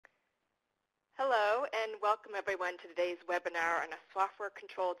Hello and welcome everyone to today's webinar on a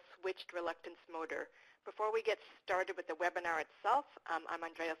software-controlled switched reluctance motor. Before we get started with the webinar itself, I'm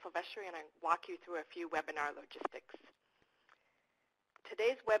Andrea Silvestri and I'll walk you through a few webinar logistics.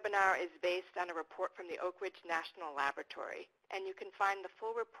 Today's webinar is based on a report from the Oak Ridge National Laboratory, and you can find the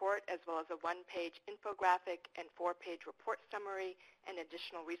full report as well as a one-page infographic and four-page report summary and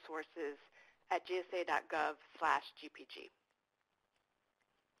additional resources at gsa.gov/GPG.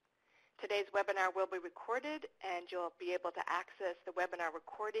 Today's webinar will be recorded, and you'll be able to access the webinar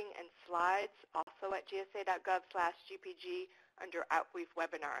recording and slides also at gsa.gov/GPG under Outbrief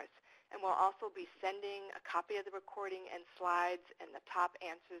Webinars. And we'll also be sending a copy of the recording and slides and the top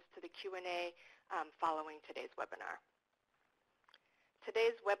answers to the Q&A following today's webinar.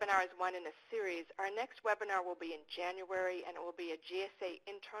 Today's webinar is one in a series. Our next webinar will be in January, and it will be a GSA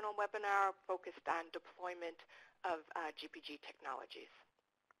internal webinar focused on deployment of GPG technologies.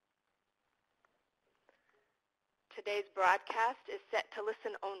 Today's broadcast is set to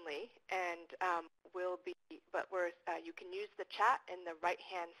listen only, and you can use the chat in the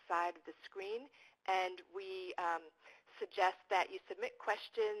right-hand side of the screen, and we suggest that you submit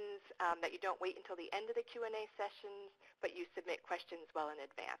questions, that you don't wait until the end of the Q&A sessions, but you submit questions well in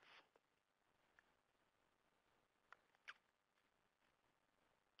advance.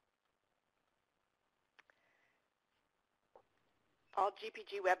 All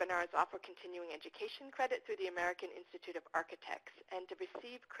GPG webinars offer continuing education credit through the American Institute of Architects. And to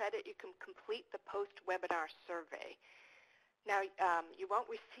receive credit, you can complete the post-webinar survey. Now, you won't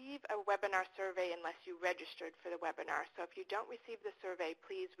receive a webinar survey unless you registered for the webinar. So if you don't receive the survey,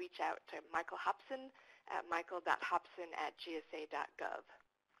 please reach out to Michael Hobson at michael.hobson@gsa.gov.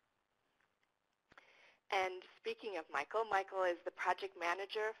 And speaking of Michael, Michael is the project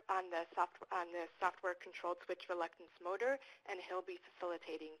manager on the software-controlled switch reluctance motor, and he'll be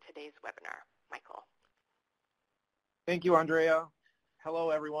facilitating today's webinar. Michael. Thank you, Andrea. Hello,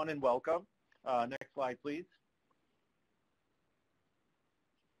 everyone, and welcome. Next slide, please.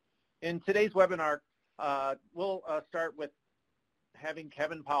 In today's webinar, we'll start with having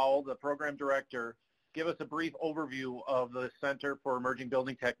Kevin Powell, the program director, give us a brief overview of the Center for Emerging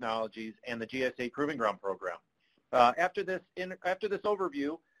Building Technologies and the GSA Proving Ground program. After this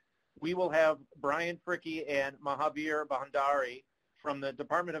overview, we will have Brian Fricke and Mahavir Bhandari from the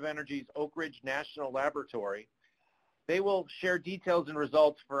Department of Energy's Oak Ridge National Laboratory. They will share details and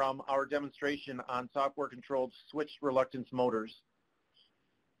results from our demonstration on software-controlled switched reluctance motors.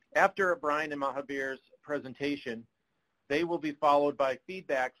 After Brian and Mahavir's presentation, they will be followed by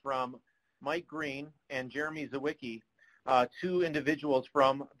feedback from Mike Green and Jeremy Zawicki, two individuals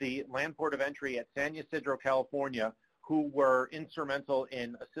from the Land Port of Entry at San Ysidro, California, who were instrumental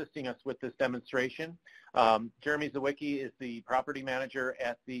in assisting us with this demonstration. Jeremy Zawicki is the property manager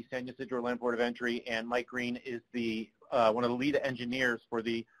at the San Ysidro Land Port of Entry, and Mike Green is the one of the lead engineers for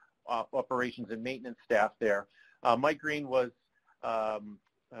the operations and maintenance staff there. Mike Green was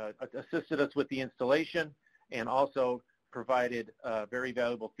assisted us with the installation and also provided very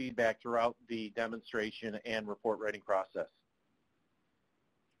valuable feedback throughout the demonstration and report writing process.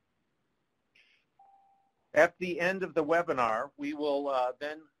 At the end of the webinar, we will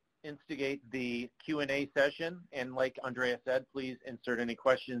then instigate the Q&A session, and like Andrea said, please insert any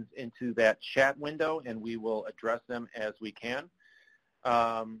questions into that chat window and we will address them as we can.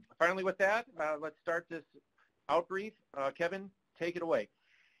 Finally, with that, let's start this outbrief. Kevin, take it away.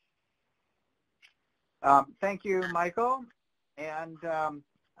 Thank you, Michael. And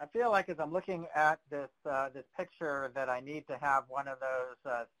I feel like as I'm looking at this picture that I need to have one of those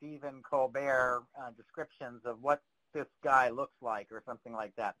Stephen Colbert descriptions of what this guy looks like or something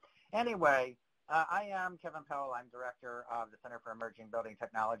like that. Anyway, I am Kevin Powell. I'm director of the Center for Emerging Building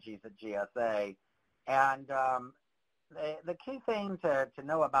Technologies at GSA. And the key thing to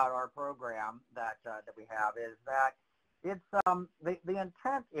know about our program that we have is that it's the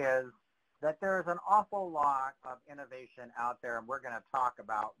intent is that there's an awful lot of innovation out there, and we're going to talk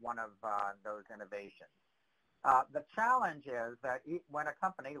about one of those innovations. The challenge is that when a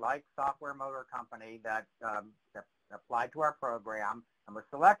company like Software Motor Company that applied to our program and was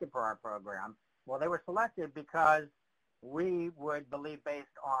selected for our program, well, they were selected because we would believe,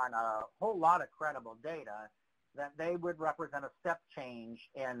 based on a whole lot of credible data, that they would represent a step change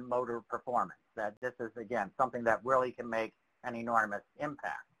in motor performance, that this is, again, something that really can make an enormous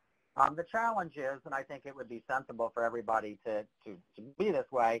impact. The challenge is, and I think it would be sensible for everybody to be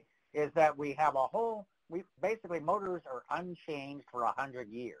this way, is that we have basically motors are unchanged for 100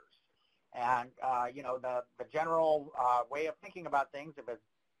 years. And, you know, the general way of thinking about things, if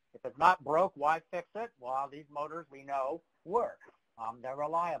it's not broke, why fix it? Well, these motors we know work. They're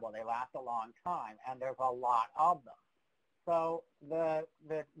reliable. They last a long time, and there's a lot of them. So a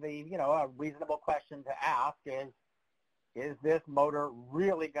reasonable question to ask is this motor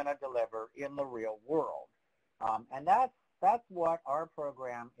really going to deliver in the real world? And that's what our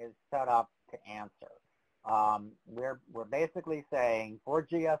program is set up to answer. We're basically saying for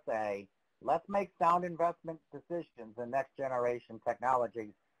GSA, let's make sound investment decisions in next generation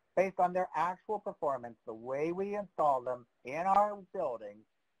technologies based on their actual performance, the way we install them in our buildings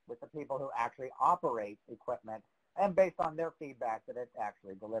with the people who actually operate equipment, and based on their feedback that it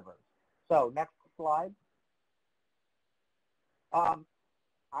actually delivers. So next slide.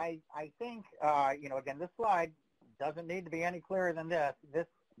 I think, again, this slide doesn't need to be any clearer than this.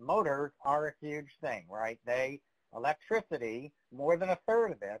 Motors are a huge thing, right? Electricity, more than a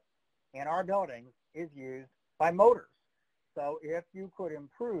third of it in our buildings is used by motors. So if you could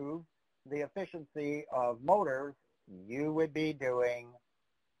improve the efficiency of motors, you would be doing,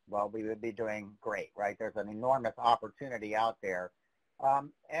 well, we would be doing great, right? There's an enormous opportunity out there.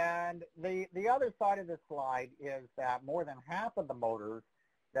 And the other side of this slide is that more than half of the motors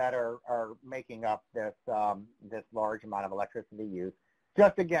that are making up this large amount of electricity use,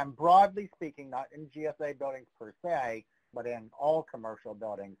 just again, broadly speaking, not in GSA buildings per se, but in all commercial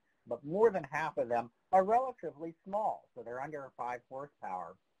buildings, but more than half of them are relatively small, so they're under 5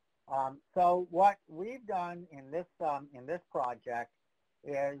 horsepower. So what we've done in this project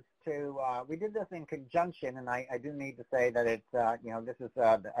is we did this in conjunction, and I do need to say that it's this is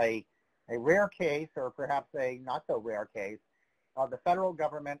a rare case, or perhaps a not so rare case, of the federal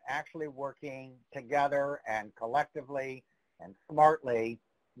government actually working together and collectively and smartly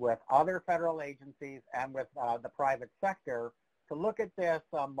with other federal agencies and with the private sector to look at this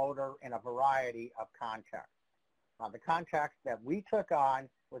motor in a variety of contexts. The context that we took on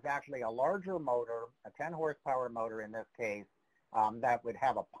was actually a larger motor, a 10 horsepower motor in this case, that would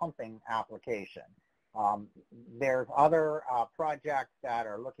have a pumping application. There's other projects that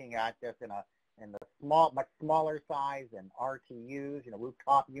are looking at this in the much smaller size in RTUs,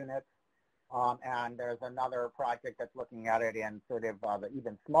 rooftop units. And there's another project that's looking at it in sort of the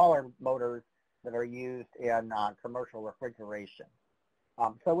even smaller motors that are used in commercial refrigeration.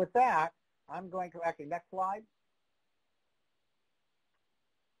 So with that, I'm going to actually, next slide.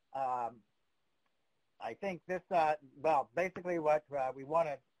 I think this, basically what we want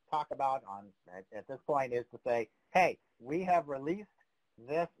to talk about at this point is to say, hey, we have released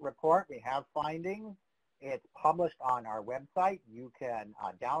this report. We have findings. It's published on our website. You can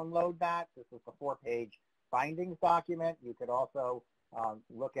download that. This is a 4-page findings document. You could also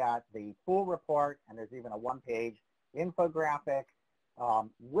look at the full report, and there's even a 1-page infographic.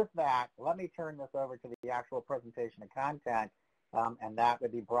 With that, let me turn this over to the actual presentation of content, and that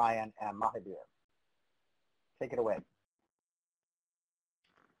would be Brian and Mahadir. Take it away.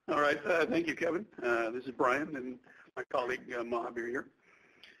 All right. Thank you, Kevin. This is Brian and my colleague Mahadir here.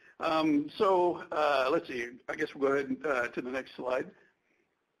 Let's see. I guess we'll go ahead to the next slide.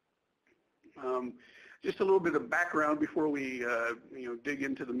 Just a little bit of background before we dig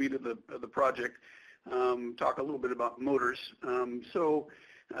into the meat of the project. Talk a little bit about motors.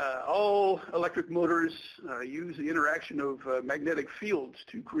 All electric motors use the interaction of magnetic fields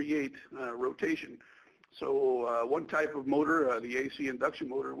to create rotation. So one type of motor, the AC induction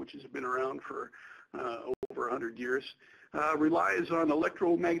motor, which has been around for over 100 years, relies on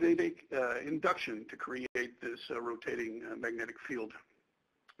electromagnetic induction to create this rotating magnetic field.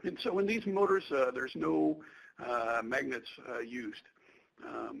 And so in these motors, there's no magnets used.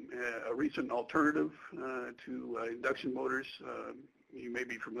 A recent alternative to induction motors, you may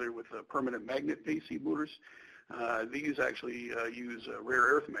be familiar with permanent magnet AC motors. These actually use rare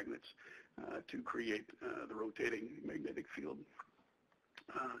earth magnets to create the rotating magnetic field.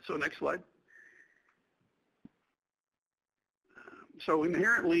 So next slide. So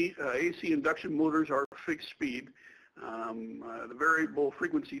inherently, AC induction motors are fixed speed. The variable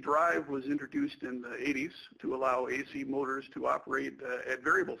frequency drive was introduced in the 80s to allow AC motors to operate at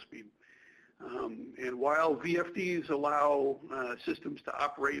variable speed. And while VFDs allow systems to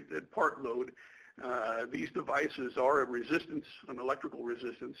operate at part load, these devices are an electrical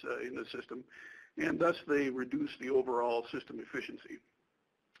resistance in the system, and thus they reduce the overall system efficiency.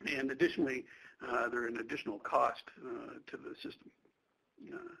 And additionally, they're an additional cost to the system.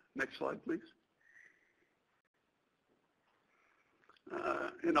 Next slide, please.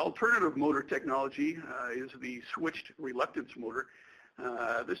 An alternative motor technology is the switched reluctance motor.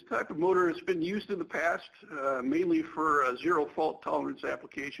 This type of motor has been used in the past mainly for zero fault tolerance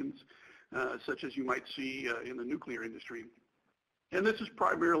applications, such as you might see in the nuclear industry. And this is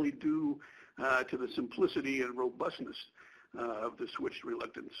primarily due to the simplicity and robustness of the switched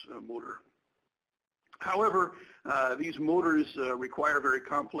reluctance motor. However, these motors require very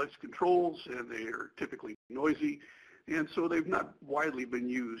complex controls, and they are typically noisy, and so they've not widely been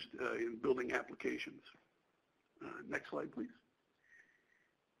used in building applications. Next slide, please.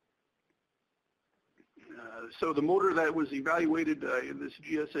 So the motor that was evaluated in this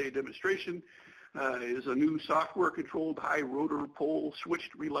GSA demonstration is a new software-controlled high rotor pole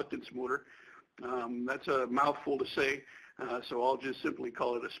switched reluctance motor. That's a mouthful to say, so I'll just simply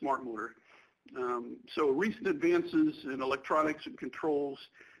call it a smart motor. So recent advances in electronics and controls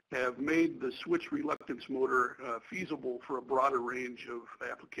have made the switch reluctance motor feasible for a broader range of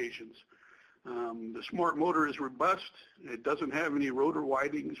applications. The smart motor is robust. It doesn't have any rotor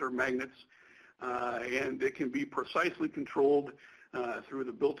windings or magnets, and it can be precisely controlled through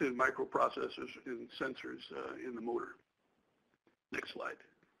the built-in microprocessors and sensors in the motor. Next slide.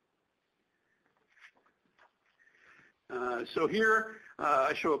 So here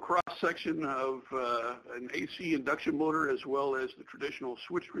I show a cross-section of an AC induction motor as well as the traditional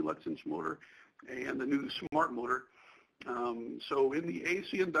switched reluctance motor and the new smart motor. So in the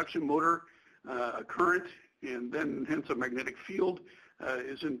AC induction motor, a current and then hence a magnetic field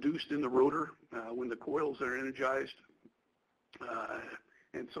is induced in the rotor when the coils are energized.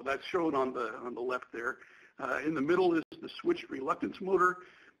 And so that's shown on the left there. In the middle is the switched reluctance motor.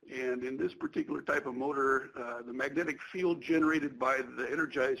 And in this particular type of motor, the magnetic field generated by the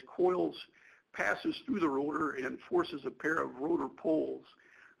energized coils passes through the rotor and forces a pair of rotor poles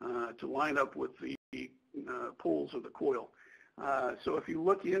to line up with the poles of the coil. So if you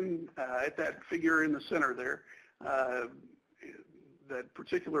look in at that figure in the center there, that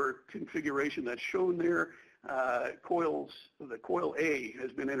particular configuration that's shown there, the coil A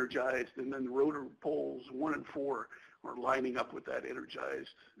has been energized, and then the rotor poles 1 and 4 are lining up with that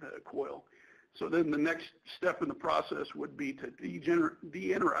energized coil. So then the next step in the process would be to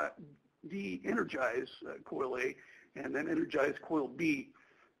de-energize coil A and then energize coil B,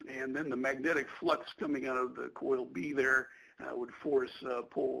 and then the magnetic flux coming out of the coil B there would force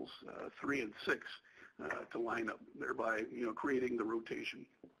poles 3 and 6 to line up, thereby creating the rotation.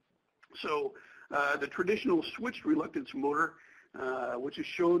 So the traditional switched reluctance motor, which is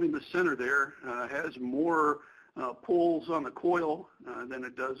shown in the center there, has more poles on the coil than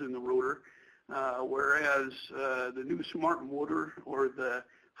it does in the rotor, whereas the new smart motor, or the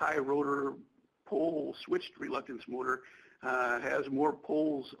high rotor pole switched reluctance motor, has more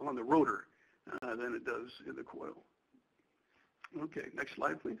poles on the rotor than it does in the coil. Okay, next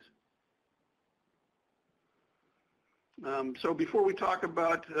slide, please. So before we talk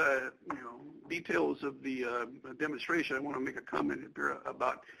about details of the demonstration, I want to make a comment here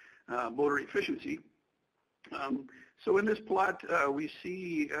about motor efficiency. So in this plot, we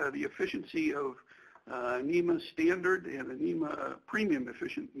see the efficiency of NEMA standard and a NEMA premium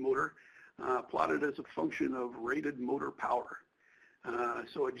efficient motor plotted as a function of rated motor power.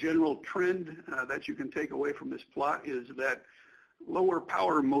 So a general trend that you can take away from this plot is that lower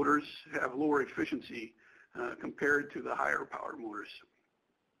power motors have lower efficiency compared to the higher power motors.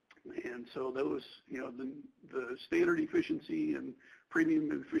 And so those, the standard efficiency and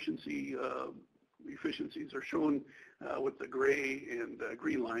premium efficiency efficiencies are shown with the gray and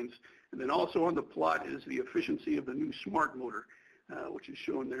green lines. And then also on the plot is the efficiency of the new smart motor, which is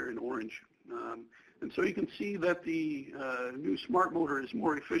shown there in orange. And so you can see that the new smart motor is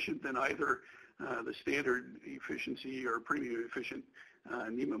more efficient than either the standard efficiency or premium efficient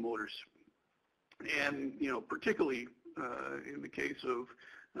NEMA motors. And particularly in the case of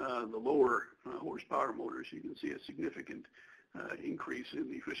the lower horsepower motors, you can see a significant increase in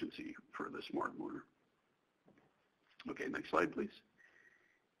the efficiency for the smart motor. Okay, next slide, please.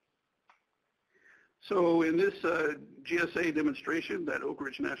 So in this GSA demonstration that Oak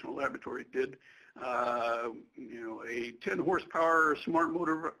Ridge National Laboratory did, a 10 horsepower smart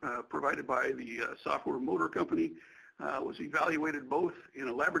motor provided by the software motor company was evaluated both in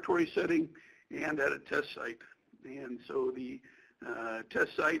a laboratory setting and at a test site. And so the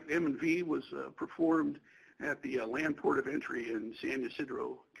test site M&V was performed at the land port of entry in San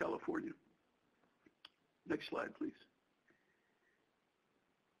Ysidro, California. Next slide, please.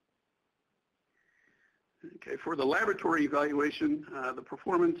 Okay, for the laboratory evaluation, the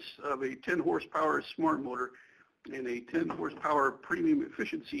performance of a 10 horsepower smart motor and a 10 horsepower premium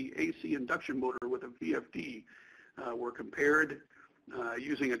efficiency AC induction motor with a VFD were compared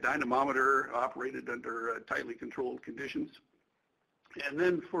using a dynamometer operated under tightly controlled conditions. And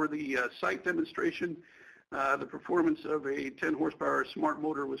then for the site demonstration, the performance of a 10 horsepower smart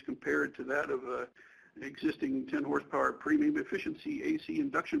motor was compared to that of an existing 10 horsepower premium efficiency AC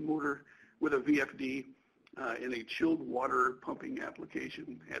induction motor with a VFD. in a chilled water pumping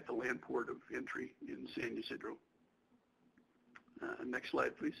application at the land port of entry in San Ysidro. Next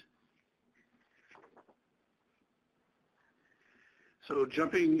slide, please. So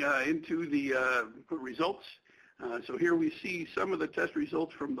jumping into the results. So here we see some of the test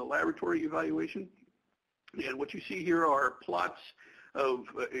results from the laboratory evaluation. And what you see here are plots of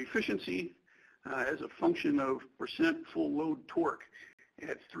efficiency as a function of percent full load torque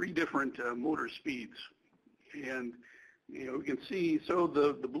at 3 different motor speeds. And we can see, so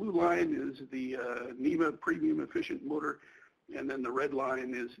the blue line is the NEMA premium efficient motor, and then the red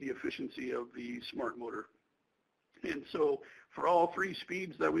line is the efficiency of the smart motor. And so for all 3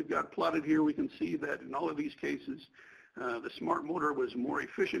 speeds that we've got plotted here, we can see that in all of these cases, the smart motor was more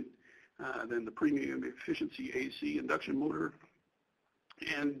efficient than the premium efficiency AC induction motor.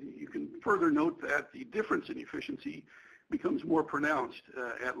 And you can further note that the difference in efficiency becomes more pronounced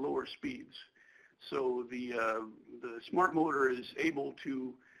at lower speeds. So the smart motor is able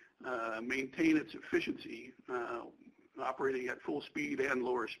to maintain its efficiency operating at full speed and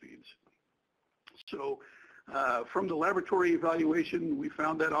lower speeds. So from the laboratory evaluation, we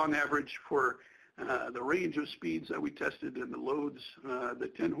found that on average for the range of speeds that we tested and the loads,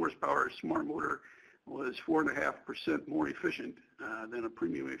 the 10 horsepower smart motor was 4.5% more efficient than a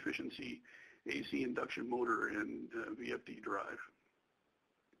premium efficiency AC induction motor and VFD drive.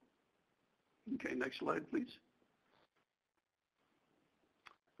 Okay, next slide, please.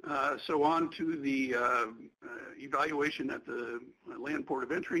 So on to the evaluation at the land port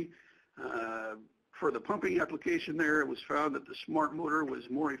of entry. For the pumping application there, it was found that the smart motor was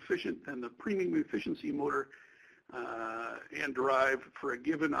more efficient than the premium efficiency motor and drive for a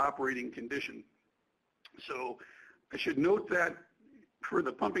given operating condition. So I should note that for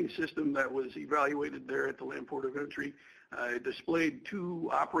the pumping system that was evaluated there at the land port of entry, it displayed 2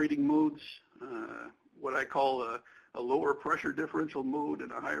 operating modes, what I call a lower pressure differential mode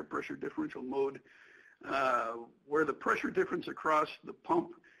and a higher pressure differential mode, where the pressure difference across the pump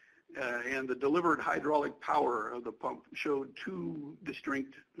and the delivered hydraulic power of the pump showed 2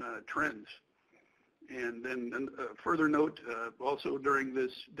 distinct trends. And then further note, also during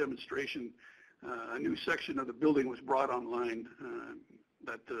this demonstration, a new section of the building was brought online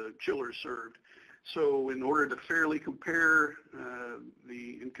that the chiller served. So in order to fairly compare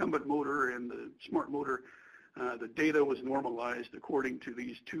the incumbent motor and the smart motor, the data was normalized according to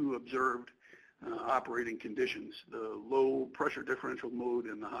these 2 observed operating conditions, the low pressure differential mode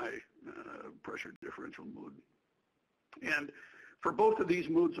and the high pressure differential mode. And for both of these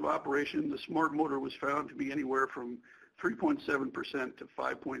modes of operation, the smart motor was found to be anywhere from 3.7% to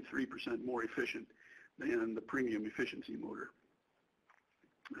 5.3% more efficient than the premium efficiency motor.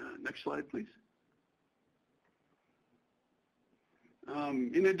 Next slide, please.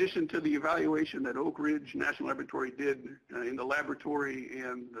 In addition to the evaluation that Oak Ridge National Laboratory did in the laboratory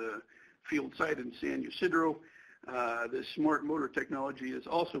and the field site in San Ysidro, this smart motor technology has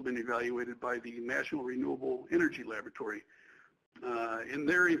also been evaluated by the National Renewable Energy Laboratory. In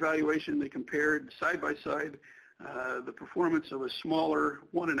their evaluation, they compared side by side the performance of a smaller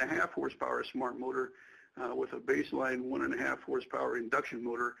 1.5 horsepower smart motor with a baseline 1.5 horsepower induction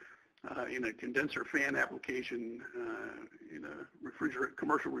motor in a condenser fan application in a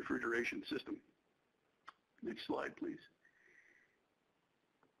commercial refrigeration system. Next slide, please.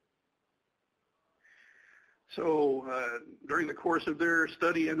 So during the course of their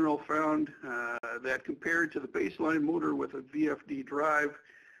study, ORNL found that compared to the baseline motor with a VFD drive,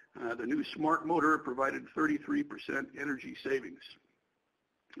 the new smart motor provided 33% energy savings.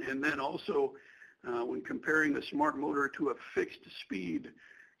 And then also, when comparing the smart motor to a fixed speed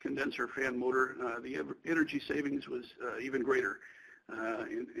condenser fan motor, the energy savings was even greater.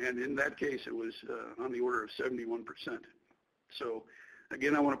 And in that case, it was on the order of 71%. So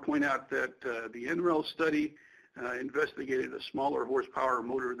again, I want to point out that the ORNL study investigated a smaller horsepower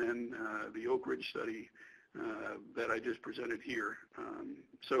motor than the Oak Ridge study that I just presented here.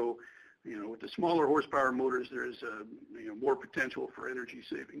 So, with the smaller horsepower motors, there's more potential for energy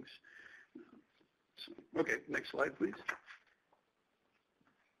savings. So, okay, next slide, please.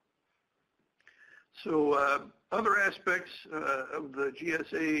 So other aspects of the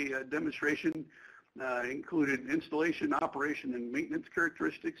GSA demonstration included installation, operation, and maintenance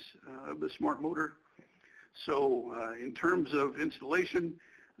characteristics of the smart motor. So in terms of installation,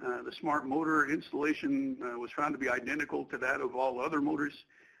 the smart motor installation was found to be identical to that of all other motors.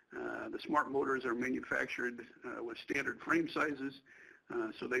 The smart motors are manufactured with standard frame sizes,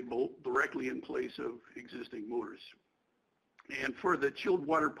 so they bolt directly in place of existing motors. And for the chilled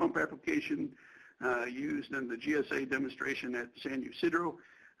water pump application used in the GSA demonstration at San Ysidro,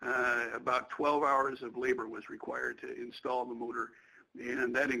 about 12 hours of labor was required to install the motor,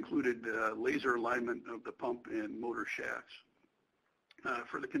 and that included laser alignment of the pump and motor shafts.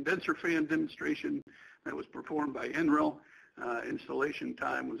 For the condenser fan demonstration that was performed by ORNL, installation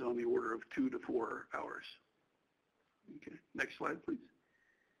time was on the order of 2 to 4 hours. Okay, next slide, please.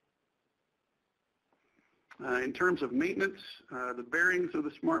 In terms of maintenance, the bearings of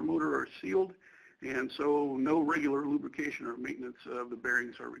the smart motor are sealed, and so no regular lubrication or maintenance of the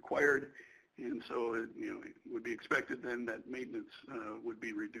bearings are required, and so it would be expected then that maintenance would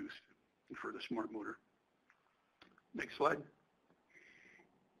be reduced for the smart motor. Next slide.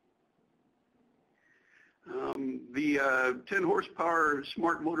 The 10 horsepower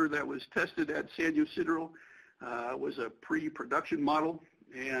smart motor that was tested at San Ysidro was a pre-production model,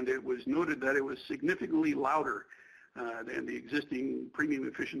 and it was noted that it was significantly louder than the existing premium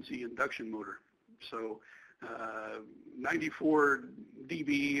efficiency induction motor. So 94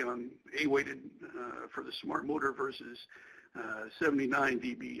 dB on A-weighted for the smart motor versus 79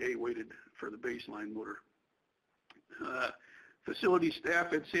 dB A-weighted for the baseline motor. Facility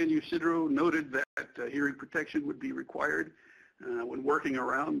staff at San Ysidro noted that hearing protection would be required when working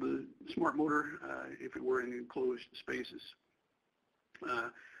around the smart motor if it were in enclosed spaces.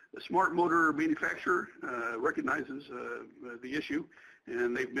 The smart motor manufacturer recognizes the issue,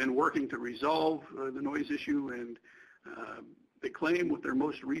 and they've been working to resolve the noise issue, and they claim with their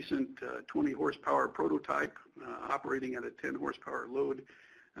most recent 20 horsepower prototype operating at a 10 horsepower load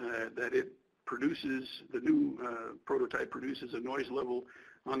that it produces, the new prototype produces a noise level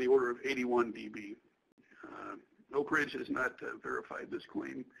on the order of 81 dB. Oak Ridge has not verified this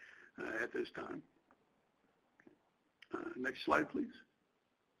claim at this time. Next slide, please.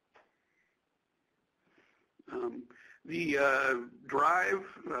 The drive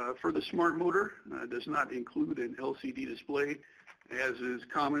for the smart motor does not include an LCD display, as is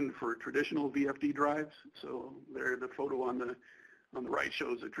common for traditional VFD drives. So there, the photo on the right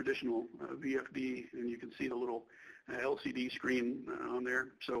shows a traditional VFD, and you can see the little LCD screen on there.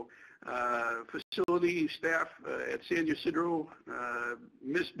 So facility staff at San Ysidro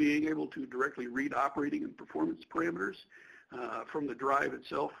missed being able to directly read operating and performance parameters from the drive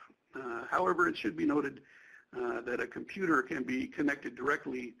itself. However, it should be noted that a computer can be connected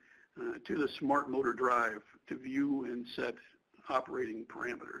directly to the smart motor drive to view and set operating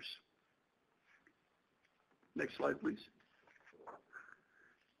parameters. Next slide, please.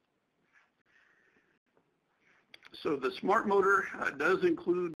 So the smart motor does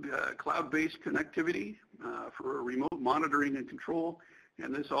include cloud-based connectivity for remote monitoring and control,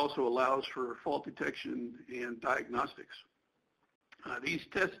 and this also allows for fault detection and diagnostics.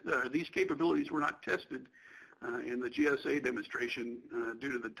 These capabilities were not tested in the GSA demonstration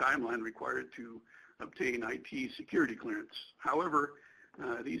due to the timeline required to obtain IT security clearance. However,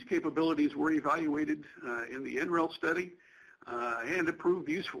 these capabilities were evaluated in the NREL study, and it proved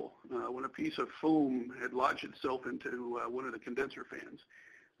useful when a piece of foam had lodged itself into one of the condenser fans.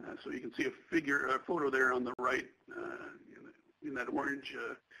 So you can see a photo there on the right. In that orange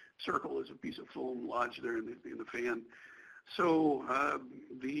circle is a piece of foam lodged there in the fan. So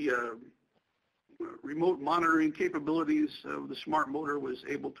the remote monitoring capabilities of the smart motor was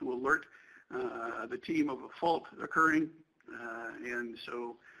able to alert the team of a fault occurring, and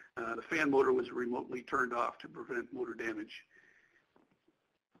so the fan motor was remotely turned off to prevent motor damage.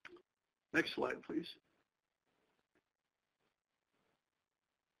 Next slide, please.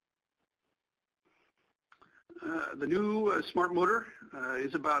 The new smart motor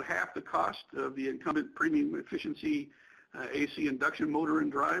is about half the cost of the incumbent premium efficiency AC induction motor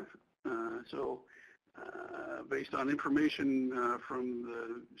and drive. So based on information from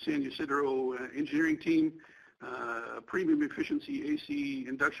the San Ysidro engineering team, a premium efficiency AC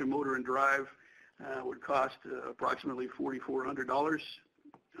induction motor and drive would cost approximately $4,400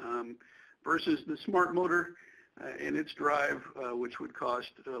 versus the smart motor and its drive, which would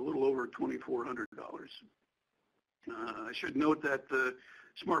cost a little over $2,400. I should note that the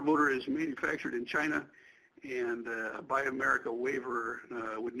smart motor is manufactured in China, and a Buy America waiver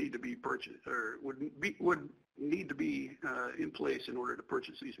would need to be purchased, or would need to be in place in order to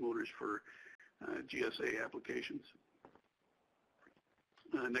purchase these motors for GSA applications.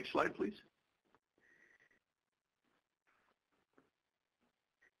 Next slide, please.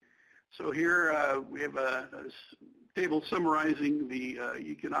 So here we have a table summarizing the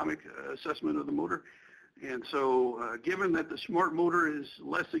economic assessment of the motor. And so given that the smart motor is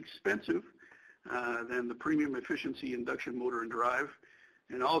less expensive than the premium efficiency induction motor and drive,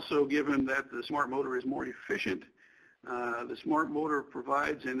 and also given that the smart motor is more efficient, the smart motor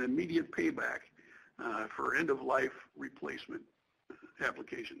provides an immediate payback for end-of-life replacement.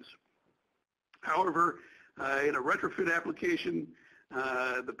 applications. However, in a retrofit application,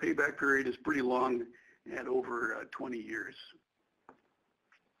 the payback period is pretty long at over 20 years.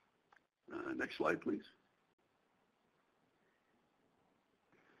 Next slide, please.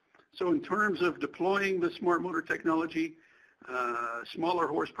 So in terms of deploying the smart motor technology, smaller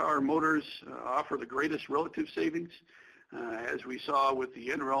horsepower motors offer the greatest relative savings, as we saw with the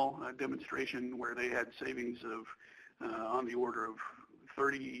ORNL demonstration, where they had savings of on the order of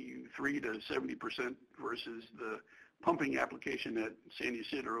 33 to 70% versus the pumping application at San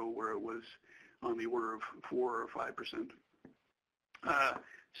Ysidro, where it was on the order of 4 or 5%.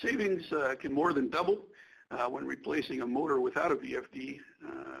 Savings can more than double when replacing a motor without a VFD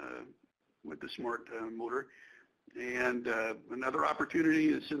with the smart motor. And another opportunity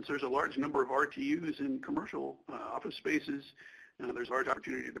is, since there's a large number of RTUs in commercial office spaces, there's a large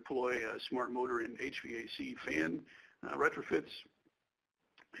opportunity to deploy a smart motor in HVAC fan retrofits.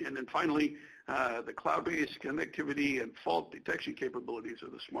 And then finally, the cloud-based connectivity and fault detection capabilities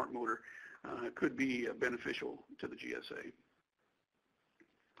of the smart motor could be beneficial to the GSA.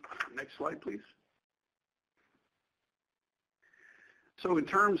 Next slide, please. So in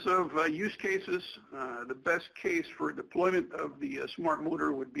terms of use cases, the best case for deployment of the smart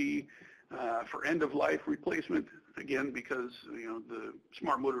motor would be for end-of-life replacement, again, because the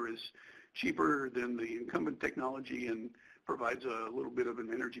smart motor is cheaper than the incumbent technology and provides a little bit of an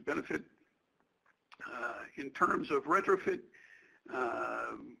energy benefit. In terms of retrofit,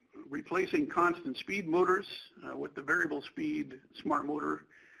 replacing constant speed motors with the variable speed smart motor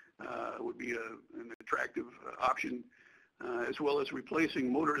would be an attractive option, as well as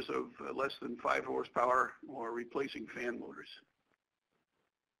replacing motors of less than 5 horsepower or replacing fan motors.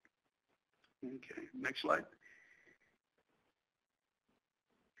 Okay, next slide.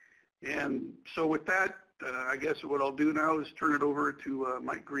 And so with that, I guess what I'll do now is turn it over to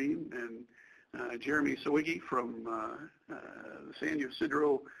Mike Green and Jeremy Sawicki from the San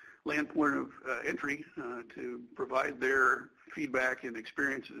Ysidro land point of entry to provide their feedback and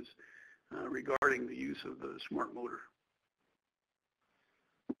experiences regarding the use of the smart motor.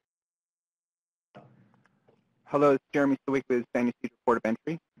 Hello, it's Jeremy Sawicki with San Ysidro Port of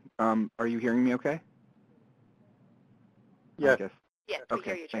Entry. Are you hearing me okay? Yes. Yes, we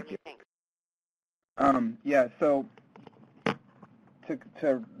hear you, Jeremy. Thanks. Yeah, so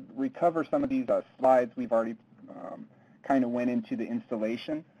to recover some of these slides, we've already kind of went into the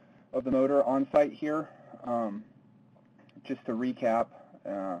installation of the motor on site here. Just to recap,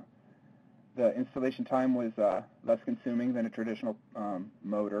 the installation time was less consuming than a traditional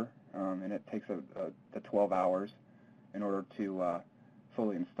motor, and it takes the 12 hours in order to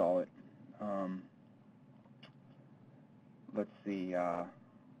fully install it. Let's see.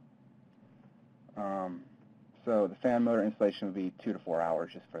 So the fan motor installation would be 2 to 4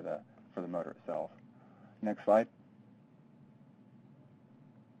 hours just for the motor itself. Next slide.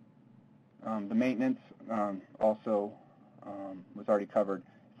 The maintenance also was already covered.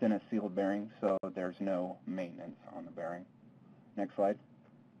 It's in a sealed bearing, so there's no maintenance on the bearing. Next slide.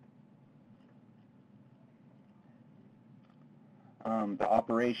 The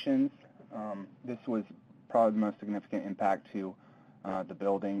operations, this was probably the most significant impact to the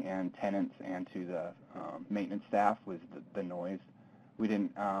building and tenants and to the maintenance staff was the noise. We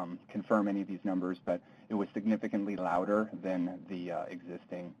didn't confirm any of these numbers, but it was significantly louder than the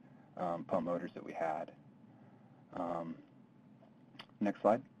existing pump motors that we had. Next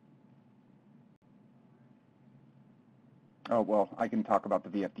slide. Oh, well, I can talk about the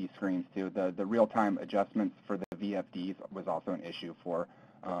VFD screens too. The real-time adjustments for the VFDs was also an issue for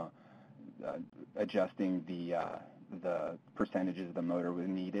adjusting the percentages of the motor was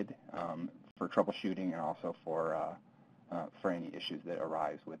needed for troubleshooting and also for any issues that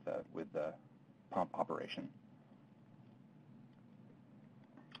arise with the pump operation.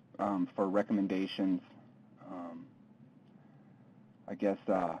 For recommendations, I guess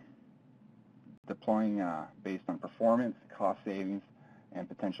deploying based on performance, cost savings, and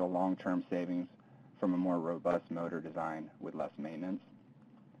potential long-term savings from a more robust motor design with less maintenance.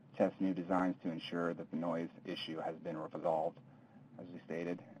 Test new designs to ensure that the noise issue has been resolved, as we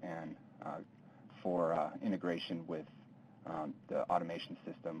stated, and for integration with the automation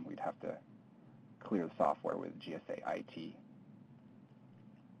system, we'd have to clear the software with GSA IT.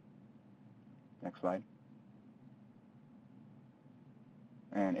 Next slide.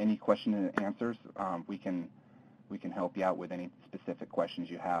 And any question and answers, we can help you out with any specific questions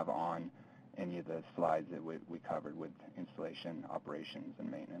you have on any of the slides that we covered with installation, operations,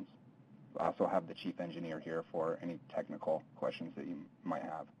 and maintenance. We also have the chief engineer here for any technical questions that you might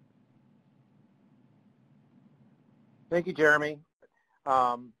have. Thank you, Jeremy.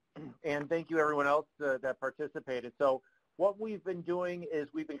 And thank you everyone else that participated. So what we've been doing is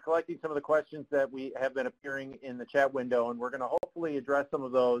we've been collecting some of the questions that we have been appearing in the chat window, and we're going to hopefully address some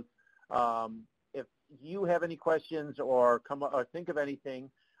of those. If you have any questions or think of anything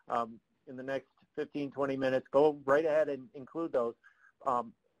in the next 15, 20 minutes, go right ahead and include those.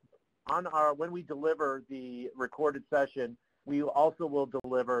 When we deliver the recorded session, we also will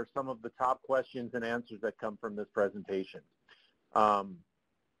deliver some of the top questions and answers that come from this presentation. All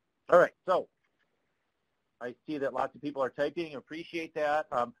right, so I see that lots of people are typing. Appreciate that.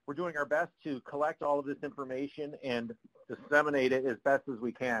 We're doing our best to collect all of this information and disseminate it as best as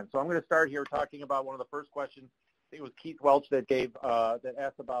we can. So I'm going to start here talking about one of the first questions. I think it was Keith Welch that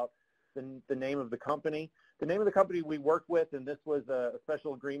asked about the name of the company. The name of the company we worked with, and this was a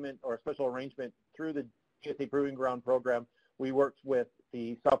special agreement or a special arrangement through the GSA Proving Ground program. We worked with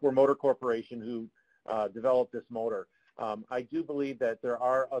the Software Motor Corporation who developed this motor. I do believe that there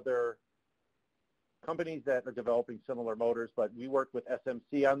are other companies that are developing similar motors, but we worked with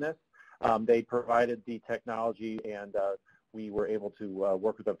SMC on this. They provided the technology, and we were able to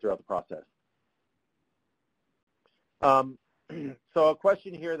work with them throughout the process. So a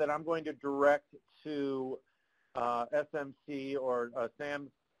question here that I'm going to direct to SMC, or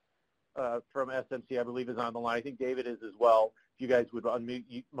Sam from SMC, I believe, is on the line. I think David is as well. If you guys would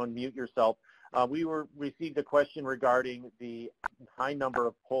unmute yourself. We received a question regarding the high number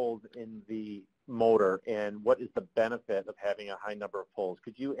of poles in the motor and what is the benefit of having a high number of poles.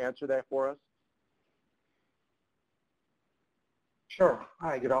 Could you answer that for us? Sure.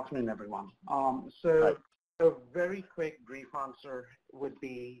 Hi, good afternoon, everyone. So a very quick brief answer would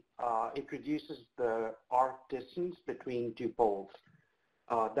be it reduces the arc distance between two poles.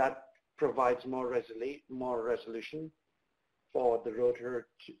 That provides more resolution for the rotor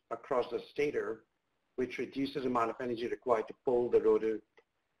across the stator, which reduces the amount of energy required to pull the rotor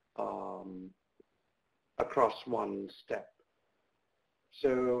across one step.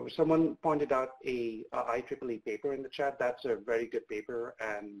 So someone pointed out a IEEE paper in the chat. That's a very good paper,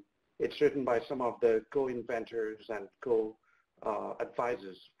 and it's written by some of the co-inventors and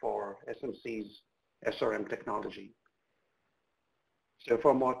co-advisors for SMC's SRM technology. So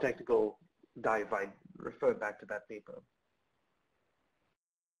for a more technical dive, I'd refer back to that paper.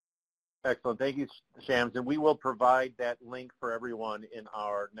 Excellent. Thank you, Shams. And we will provide that link for everyone in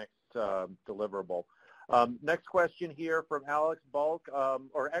our next deliverable. Next question here from Alex Bulk,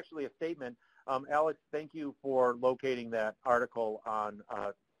 or actually a statement. Alex, thank you for locating that article on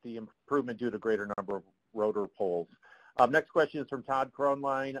the improvement due to greater number of rotor poles. Next question is from Todd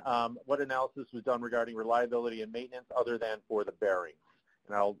Kronline. What analysis was done regarding reliability and maintenance other than for the bearings?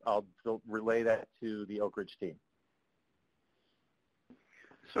 And I'll relay that to the Oak Ridge team.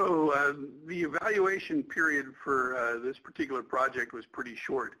 So the evaluation period for this particular project was pretty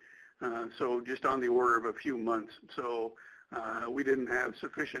short, so just on the order of a few months. So we didn't have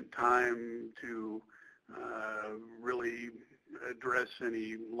sufficient time to really address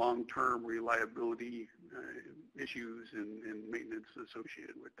any long-term reliability issues and maintenance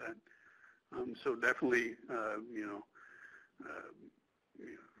associated with that. So definitely,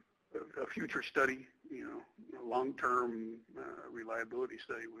 a future study, a long-term reliability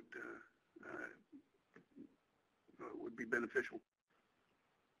study would be beneficial.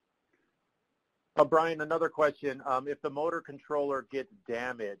 Brian, another question. If the motor controller gets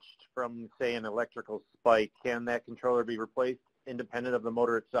damaged from, say, an electrical spike, can that controller be replaced independent of the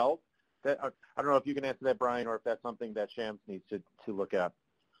motor itself? I don't know if you can answer that, Brian, or if that's something that Shams needs to look at.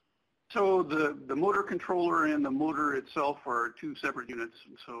 So the motor controller and the motor itself are two separate units,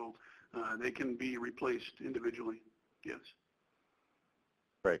 so they can be replaced individually, yes.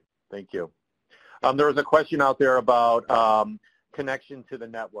 Great, thank you. There was a question out there about connection to the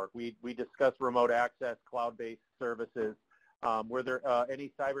network. We discussed remote access, cloud-based services. Were there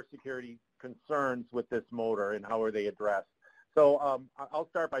any cybersecurity concerns with this motor, and how are they addressed? So I'll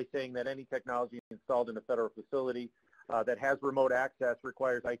start by saying that any technology installed in a federal facility that has remote access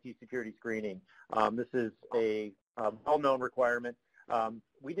requires IT security screening. This is a well-known requirement.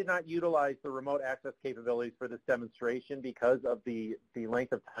 We did not utilize the remote access capabilities for this demonstration because of the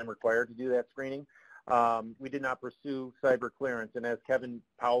length of time required to do that screening. We did not pursue cyber clearance, and as Kevin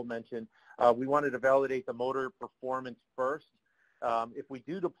Powell mentioned, we wanted to validate the motor performance first. If we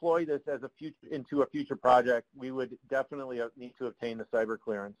do deploy this as into a future project, we would definitely need to obtain the cyber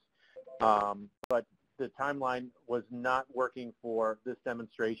clearance. But the timeline was not working for this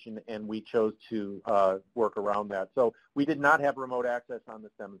demonstration, and we chose to work around that. So we did not have remote access on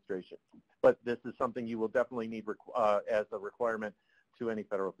this demonstration, but this is something you will definitely need as a requirement to any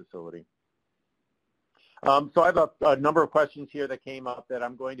federal facility. So I have a number of questions here that came up that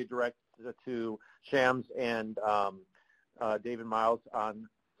I'm going to direct to Shams and David Miles on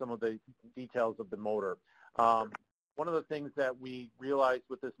some of the details of the motor. One of the things that we realized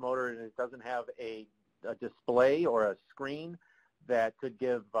with this motor is it doesn't have a display or a screen that could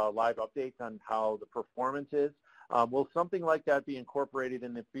give live updates on how the performance is. Will something like that be incorporated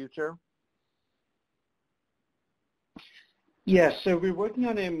in the future? Yes, so we're working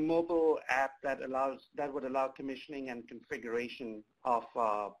on a mobile app that would allow commissioning and configuration of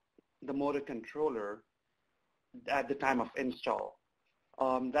the motor controller at the time of install.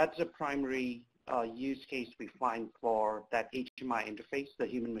 That's a primary use case we find for that HMI interface, the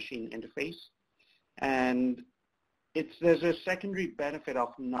human-machine interface. And there's a secondary benefit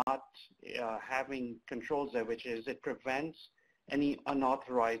of not having controls there, which is it prevents any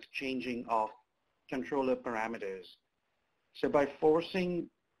unauthorized changing of controller parameters. So by forcing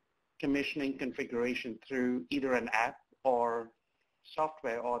commissioning configuration through either an app or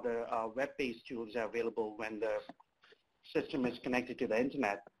software or the web-based tools that are available when the system is connected to the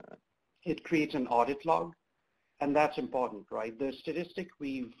internet, it creates an audit log, and that's important, right? The statistic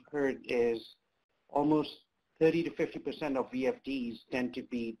we've heard is almost 30 to 50% of VFDs tend to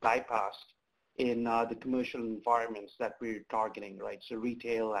be bypassed in the commercial environments that we're targeting, right? So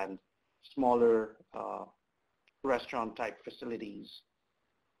retail and smaller restaurant-type facilities.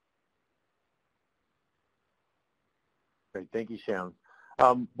 Great, thank you, Shams.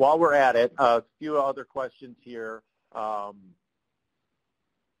 While we're at it, a few other questions here. Let's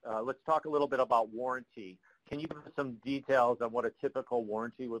talk a little bit about warranty. Can you give us some details on what a typical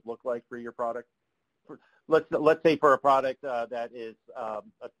warranty would look like for your product? Let's say for a product that is,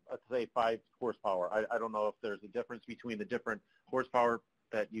 let's say 5 horsepower. I don't know if there's a difference between the different horsepower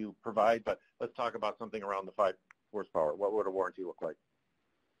that you provide, but let's talk about something around the 5 horsepower. What would a warranty look like?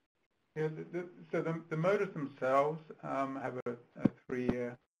 Yeah, so the motors themselves have a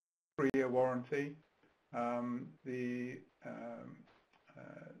 3-year warranty. The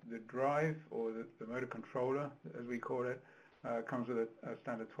drive, or the motor controller, as we call it, comes with a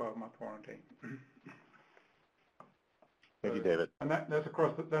standard 12-month warranty. Thank you, David. And that's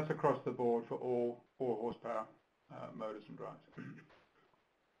across the board for all 4 horsepower motors and drives.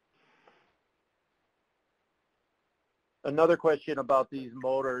 Another question about these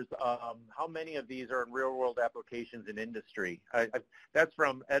motors, how many of these are in real-world applications in industry? That's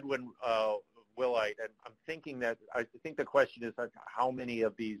from Edwin Willite, and I'm thinking that, I think the question is how many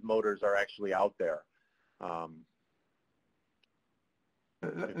of these motors are actually out there?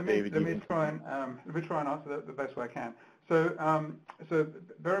 Let me try and answer that the best way I can. So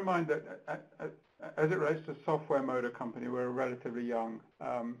bear in mind that as it relates to software motor company, we're a relatively young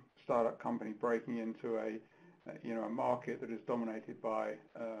startup company breaking into a market that is dominated by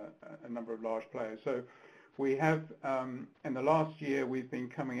a number of large players. So we have, in the last year, we've been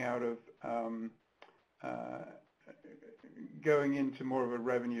coming out of going into more of a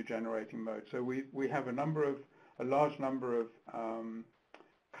revenue generating mode. So we have a large number of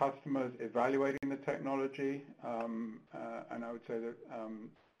customers evaluating the technology, and I would say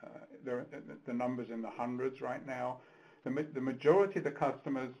that the numbers in the hundreds right now. The majority of the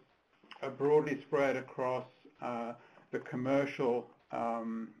customers are broadly spread across the commercial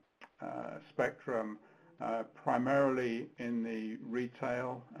spectrum, primarily in the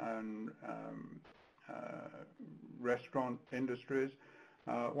retail and restaurant industries.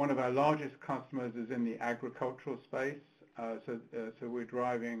 One of our largest customers is in the agricultural space. So we're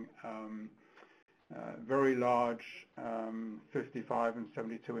driving very large 55 and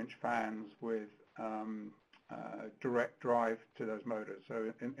 72-inch fans with direct drive to those motors.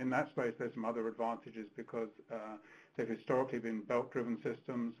 So in that space, there's some other advantages because they've historically been belt-driven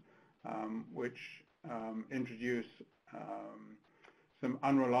systems, which introduce some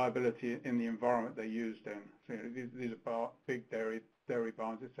unreliability in the environment they're used in. So these are big dairy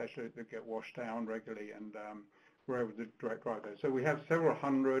barns, etc., that get washed down regularly, and we're able to direct drive those. So we have several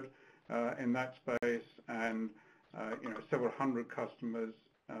hundred in that space, and several hundred customers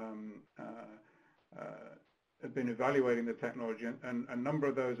have been evaluating the technology, and a number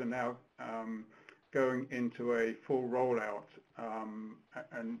of those are now going into a full rollout,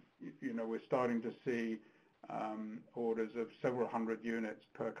 and we're starting to see orders of several hundred units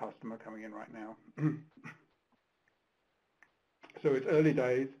per customer coming in right now. So it's early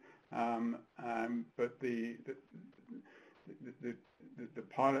days, but the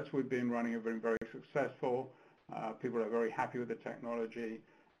pilots we've been running have been very successful. People are very happy with the technology.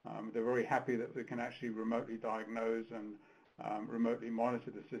 They're very happy that they can actually remotely diagnose and remotely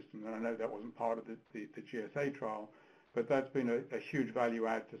monitor the system. And I know that wasn't part of the GSA trial, but that's been a huge value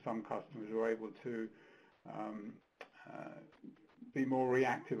add to some customers who are able to be more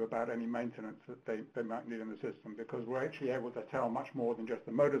reactive about any maintenance that they might need in the system, because we're actually able to tell much more than just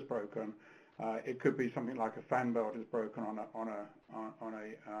the motor's broken. It could be something like a fan belt is broken on a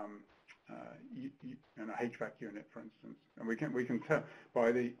HVAC unit, for instance, and we can tell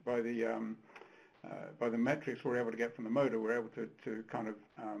by the metrics we're able to get from the motor. We're able to kind of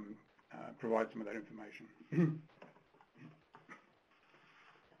provide some of that information.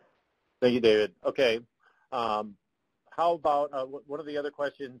 Thank you, David. Okay. How about one of the other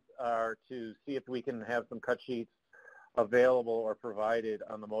questions are to see if we can have some cut sheets available or provided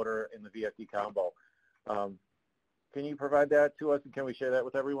on the motor in the VFD combo. Can you provide that to us, and can we share that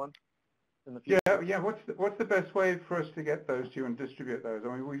with everyone in the future? Yeah. What's the best way for us to get those to you and distribute those? I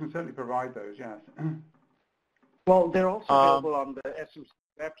mean, we can certainly provide those. Yes. Well, they're also available on the SMC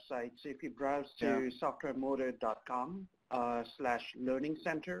website. So if you browse to softwaremotor.com/learning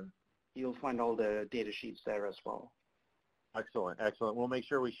center, you'll find all the data sheets there as well. Excellent, excellent. We'll make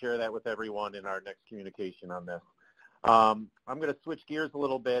sure we share that with everyone in our next communication on this. I'm going to switch gears a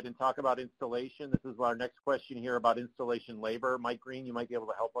little bit and talk about installation. This is our next question here about installation labor. Mike Green, you might be able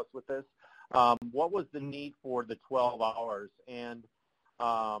to help us with this. What was the need for the 12 hours and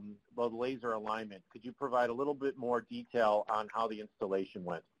the laser alignment? Could you provide a little bit more detail on how the installation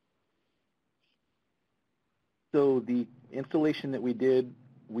went? So the installation that we did,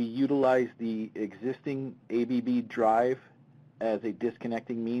 we utilized the existing ABB drive as a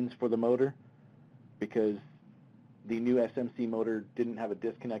disconnecting means for the motor, because the new SMC motor didn't have a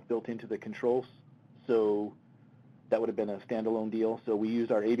disconnect built into the controls, so that would have been a standalone deal. So we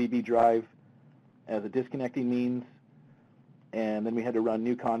used our ABB drive as a disconnecting means, and then we had to run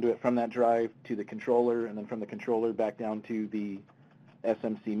new conduit from that drive to the controller, and then from the controller back down to the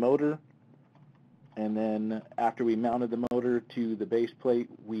SMC motor. And then after we mounted the motor to the base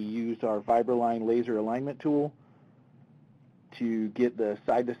plate, we used our Vibraline laser alignment tool to get the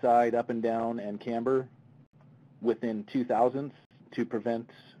side-to-side, up and down, and camber within 0.002 to prevent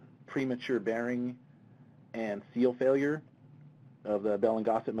premature bearing and seal failure of the Bell &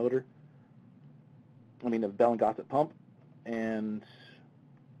 Gossett motor. The Bell & Gossett pump. And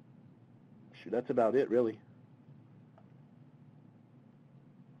shoot, that's about it, really.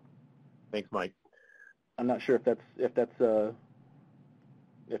 Thanks, Mike. I'm not sure if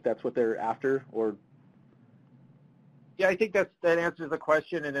that's what they're after, or. Yeah, I think that answers the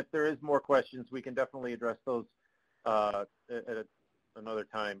question, and if there is more questions, we can definitely address those at another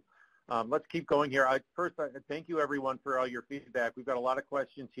time. Let's keep going here. First, thank you everyone for all your feedback. We've got a lot of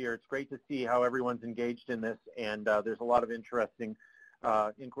questions here. It's great to see how everyone's engaged in this, and there's a lot of interesting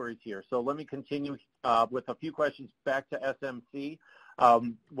inquiries here. So let me continue with a few questions back to SMC.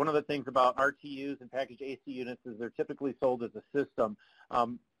 One of the things about RTUs and packaged AC units is they're typically sold as a system.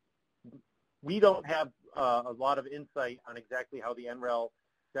 We don't have a lot of insight on exactly how the NREL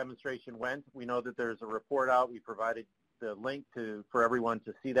demonstration went. We know that there's a report out. We provided the link for everyone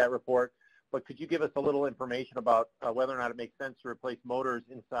to see that report. But could you give us a little information about whether or not it makes sense to replace motors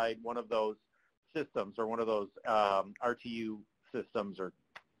inside one of those systems or one of those RTU systems or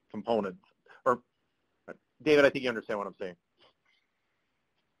components? Or David, I think you understand what I'm saying.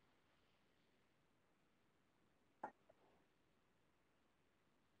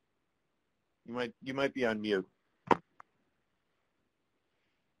 You might be on mute.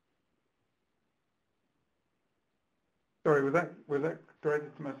 Sorry, was that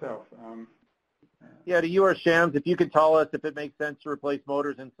directed to myself? Yeah, to you or Shams, if you could tell us if it makes sense to replace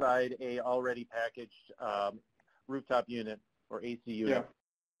motors inside a already packaged rooftop unit or AC unit.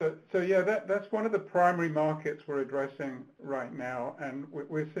 Yeah. So yeah, that's one of the primary markets we're addressing right now, and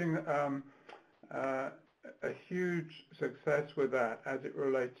we're seeing a huge success with that as it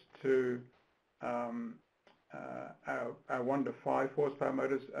relates to our 1 to 5 horsepower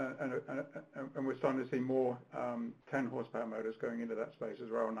motors, and we're starting to see more 10 horsepower motors going into that space as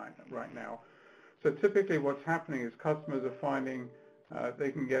well right now. So typically what's happening is customers are finding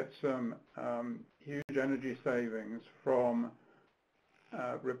they can get some huge energy savings from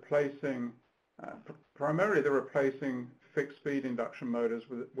replacing, primarily they're replacing fixed speed induction motors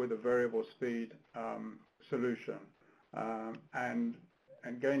with a variable speed solution, and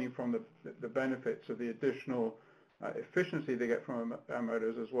gaining from the benefits of the additional efficiency they get from our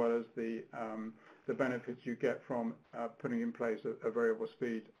motors, as well as the benefits you get from putting in place a variable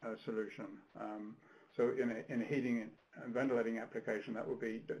speed solution. So in a heating and ventilating application, that would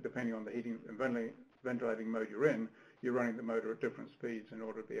be, depending on the heating and ventilating mode you're running the motor at different speeds in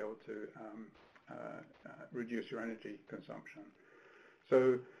order to be able to reduce your energy consumption.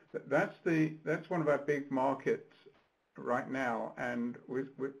 So that's one of our big markets right now, and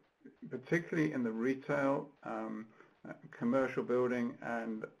particularly in the retail, commercial building,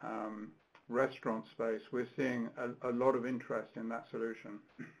 and restaurant space, we're seeing a lot of interest in that solution.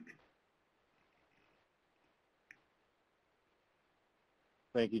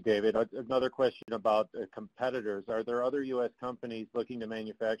 Thank you, David. Another question about competitors. Are there other U.S. companies looking to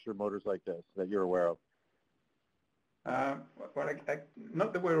manufacture motors like this that you're aware of? Well,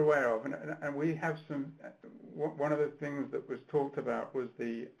 not that we're aware of, and we have some. One of the things that was talked about was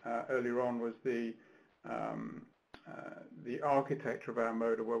earlier on was the architecture of our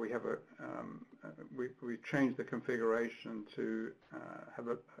motor, where we have we changed the configuration to have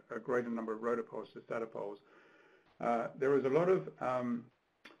a greater number of rotor poles to stator poles. There is a lot of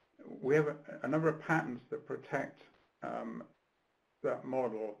we have a number of patents that protect that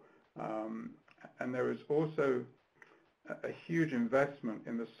model, and there is also a huge investment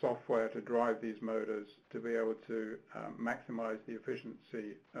in the software to drive these motors to be able to maximize the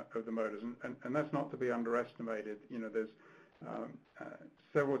efficiency of the motors, and that's not to be underestimated. You know, there's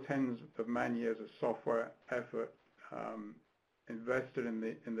several tens of man-years of software effort invested in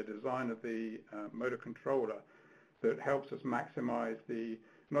the design of the motor controller that helps us maximize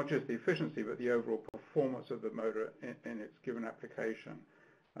not just the efficiency but the overall performance of the motor in its given application.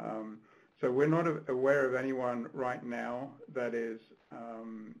 So we're not aware of anyone right now that is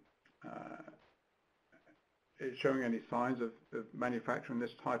showing any signs of manufacturing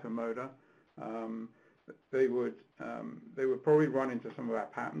this type of motor. They would probably run into some of our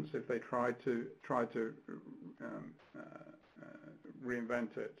patents if they tried to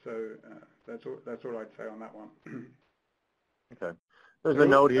reinvent it. So that's all I'd say on that one. Okay. There's a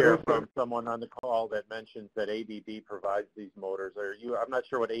note here from someone on the call that mentions that ABB provides these motors. I'm not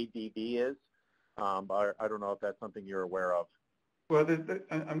sure what ABB is, but I don't know if that's something you're aware of. Well,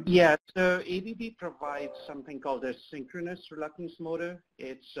 yeah, so ABB provides something called a synchronous reluctance motor.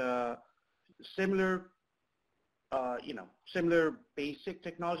 It's similar, similar basic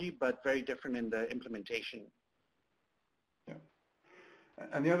technology, but very different in the implementation. Yeah.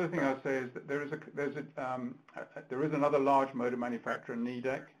 And the other thing I'll say is that there is another large motor manufacturer,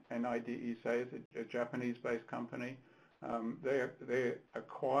 NIDEC, N-I-D-E-C, a Japanese-based company. They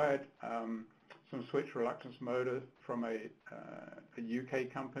acquired some switch reluctance motors from a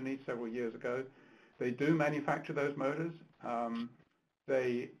UK company several years ago. They do manufacture those motors.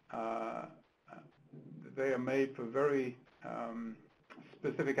 They are made for very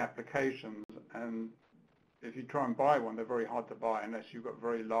specific applications, and if you try and buy one, they're very hard to buy unless you've got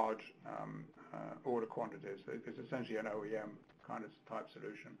very large order quantities. It's essentially an OEM kind of type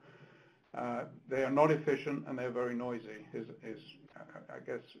solution. They are not efficient and they're very noisy, is I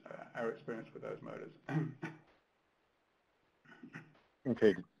guess, our experience with those motors.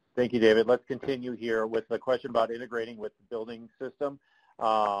 Okay, thank you, David. Let's continue here with the question about integrating with the building system.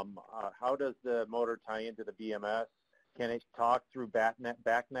 How does the motor tie into the BMS? Can it talk through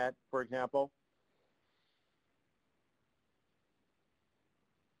BACnet, for example?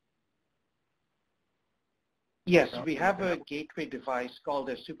 Yes, we have a gateway device called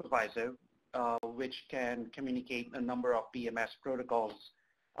a supervisor, which can communicate a number of BMS protocols,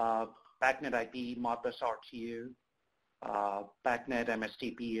 BACnet IP, Modbus RTU, BACnet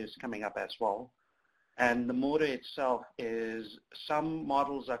MSTP is coming up as well. And the motor itself is, some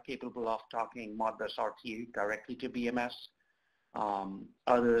models are capable of talking Modbus RTU directly to BMS.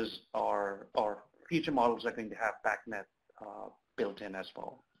 Others are, or future models are going to have BACnet built in as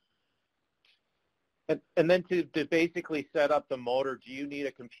well. And then to basically set up the motor, do you need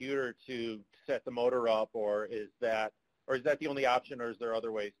a computer to set the motor up, or is that the only option, or is there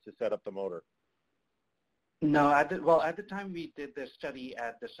other ways to set up the motor? No, at the time we did the study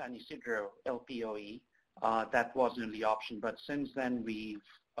at the San Ysidro LPOE, that wasn't the option. But since then,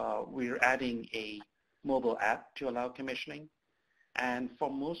 we're adding a mobile app to allow commissioning. And for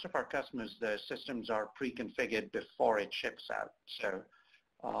most of our customers, the systems are pre-configured before it ships out. So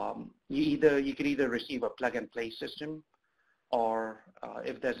you can either receive a plug-and-play system, or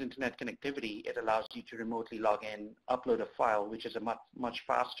if there's internet connectivity, it allows you to remotely log in, upload a file, which is a much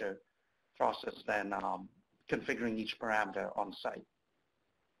faster process than configuring each parameter on site.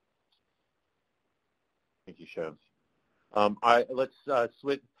 Thank you, Shiv. Let's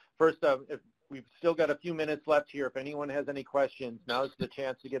switch. First, if we've still got a few minutes left here. If anyone has any questions, now's the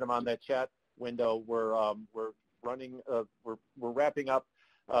chance to get them on that chat window. We're wrapping up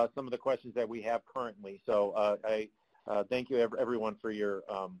some of the questions that we have currently. So I thank you everyone for your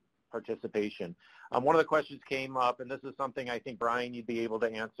participation. One of the questions came up, and this is something I think Brian you'd be able to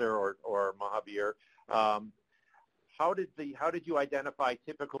answer, or Mahavir. How did you identify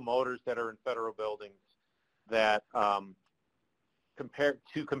typical motors that are in federal buildings that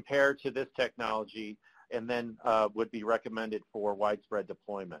compare to this technology, and then would be recommended for widespread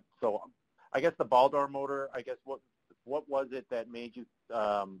deployment. So I guess the ball door motor, I guess what was it that made you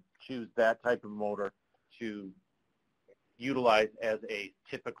choose that type of motor to utilize as a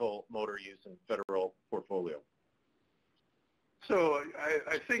typical motor use in federal portfolio? So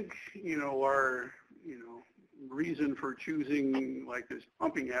I think, our, reason for choosing like this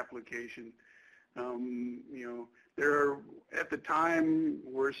pumping application, there at the time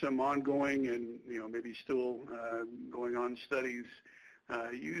were some ongoing and, maybe still going on studies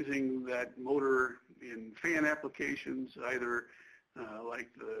using that motor in fan applications, either like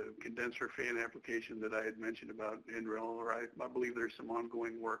the condenser fan application that I had mentioned about NREL, or I believe there's some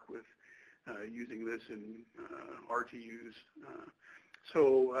ongoing work with using this in RTUs.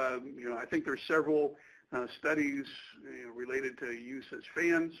 So, I think there's several studies related to use as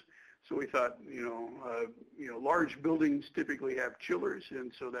fans. So we thought, large buildings typically have chillers,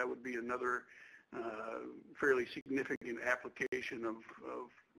 and so that would be another fairly significant application of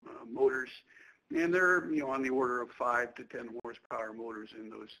motors. And they're, on the order of 5 to 10 horsepower motors in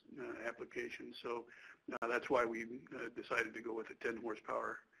those applications. So that's why we decided to go with a 10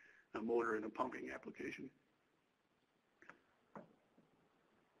 horsepower motor in a pumping application.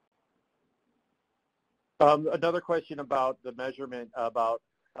 Another question about the measurement about,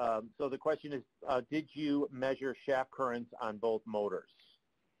 so the question is, did you measure shaft currents on both motors?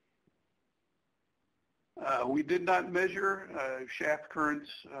 We did not measure shaft currents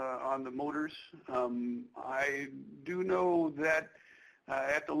on the motors. I do know that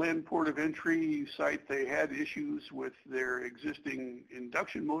at the Land Port of Entry site, they had issues with their existing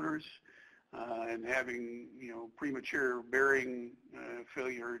induction motors and having, premature bearing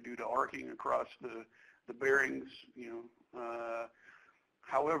failure due to arcing across the bearings,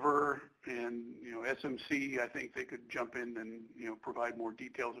 However, and, SMC, I think they could jump in and, provide more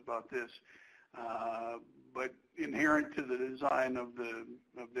details about this. But inherent to the design of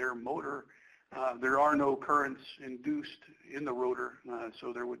their motor, there are no currents induced in the rotor,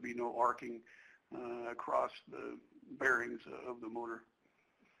 so there would be no arcing across the bearings of the motor.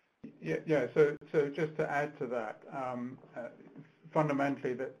 Yeah. So just to add to that,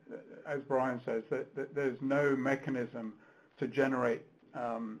 fundamentally, that as Brian says, that there's no mechanism to generate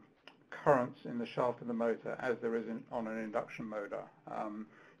currents in the shaft of the motor as there is on an induction motor.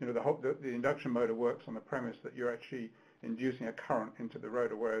 The induction motor works on the premise that you're actually inducing a current into the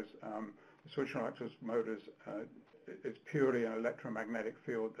rotor, whereas the switch reluctance motors, it's purely an electromagnetic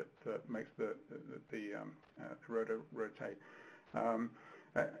field that makes the rotor rotate.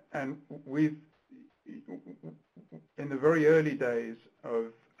 And we've, in the very early days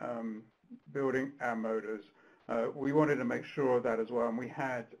of building our motors, we wanted to make sure of that as well, and we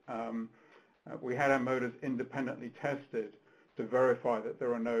had our motors independently tested to verify that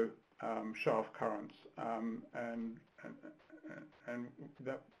there are no shaft currents, and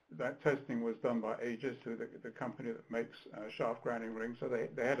that testing was done by Aegis, who the company that makes shaft grounding rings. So they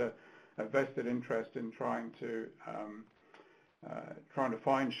had a vested interest in trying to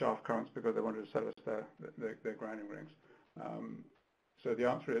find shaft currents because they wanted to sell us their grounding rings. So the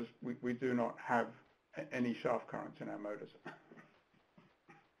answer is we do not have any shaft currents in our motors.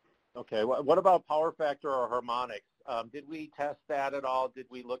 Okay. What about power factor or harmonics? Did we test that at all? Did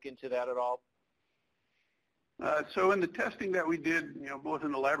we look into that at all? So in the testing that we did, both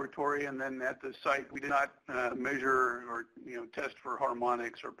in the laboratory and then at the site, we did not measure or test for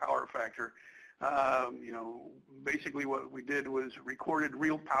harmonics or power factor. Basically what we did was recorded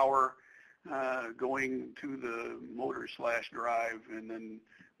real power going to the motor / drive, and then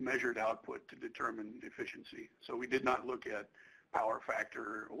measured output to determine efficiency. So we did not look at power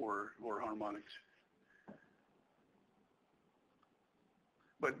factor or harmonics.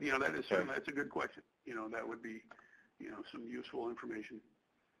 But that's a good question. That would be some useful information.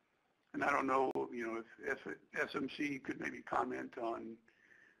 And I don't know if SMC could maybe comment on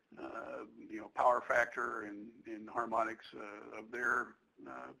power factor and harmonics of their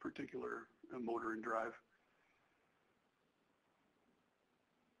particular motor and drive.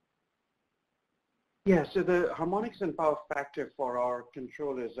 Yeah, so the harmonics and power factor for our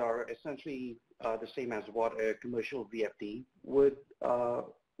controllers are essentially the same as what a commercial VFD would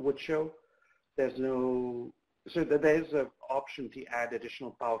show. There's an option to add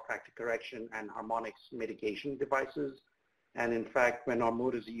additional power factor correction and harmonics mitigation devices. And in fact, when our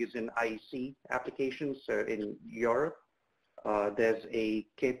motors are used in IEC applications, so in Europe, there's a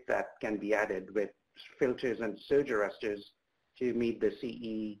kit that can be added with filters and surge arresters to meet the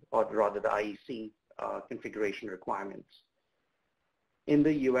CE, or rather the IEC configuration requirements. In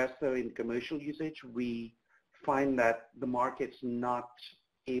the US, though, in commercial usage, we find that the market's not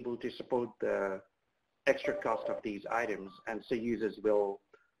able to support the extra cost of these items, and so users will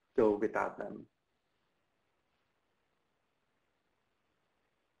go without them.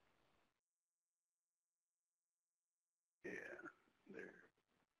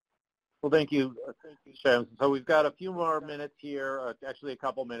 Well, thank you, Shem. So we've got a few more minutes here, actually a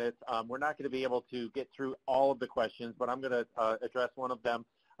couple minutes. We're not going to be able to get through all of the questions, but I'm going to address one of them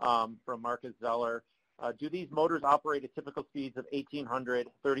from Marcus Zeller. Do these motors operate at typical speeds of 1,800,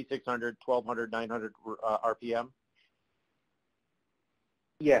 3,600, 1,200, 900 RPM?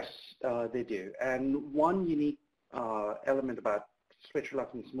 Yes, they do. And one unique element about switch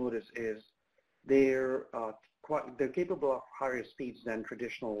reluctance motors is they're capable of higher speeds than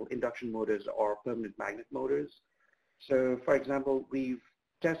traditional induction motors or permanent magnet motors. So, for example, we've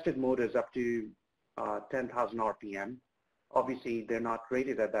tested motors up to 10,000 RPM. Obviously, they're not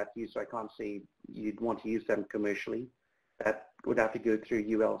rated at that use, so I can't say you'd want to use them commercially. That would have to go through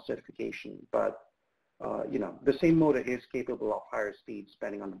UL certification. But, you know, the same motor is capable of higher speeds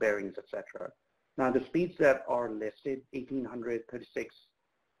depending on the bearings, etc. Now, the speeds that are listed, 1,800, 36,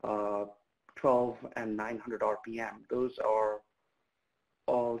 12, and 900 RPM, those are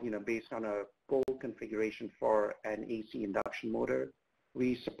all, you know, based on a full configuration for an AC induction motor.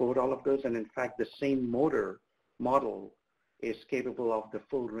 We support all of those, and in fact, the same motor model is capable of the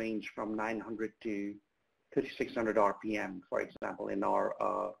full range from 900 to 3,600 RPM, for example, in our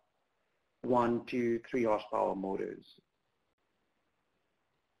 1, 2, 3 horsepower motors.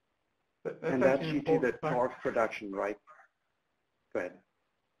 And that's due to the torque production, right? Go ahead.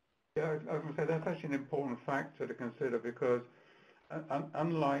 Yeah, I was going to say that's actually an important factor to consider because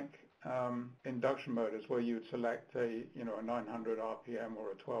unlike induction motors where you would select a 900 RPM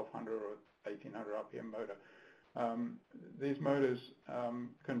or a 1200 or 1800 RPM motor, these motors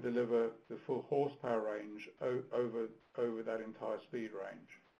can deliver the full horsepower range over that entire speed range.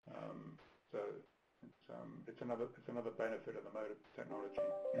 So it's another benefit of the motor technology.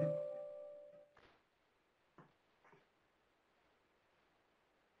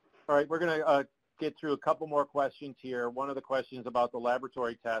 All right, we're going to get through a couple more questions here. One of the questions about the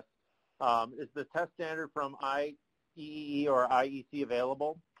laboratory test. Is the test standard from IEEE or IEC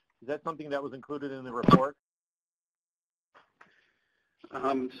available? Is that something that was included in the report?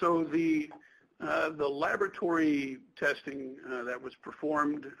 So the laboratory testing that was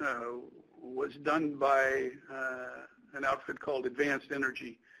performed was done by an outfit called Advanced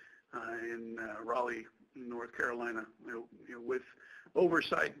Energy in Raleigh, North Carolina, with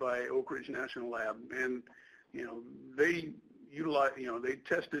oversight by Oak Ridge National Lab, and they utilized, they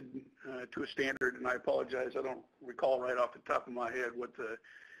tested to a standard, and I apologize, I don't recall right off the top of my head what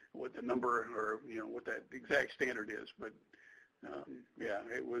the number or what that exact standard is, but yeah,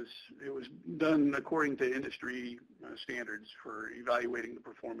 it was done according to industry standards for evaluating the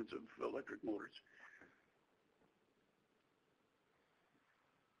performance of electric motors.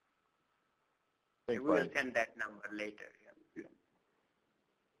 We will send that number later. Yeah.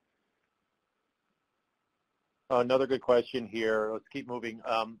 Another good question here. Let's keep moving.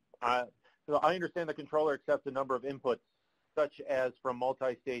 So I understand the controller accepts a number of inputs, such as from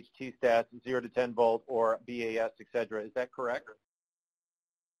multi-stage T-stats, 0 to 10 volt, or BAS, etc. Is that correct?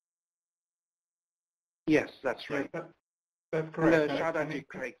 Yes, that's right. That's correct. And shout out to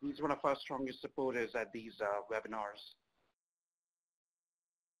Craig. He's one of our strongest supporters at these webinars.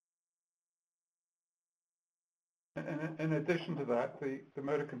 In addition to that, the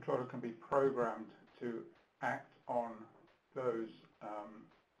motor controller can be programmed to act on those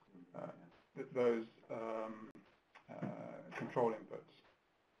control inputs.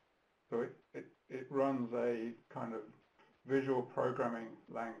 So it runs a kind of visual programming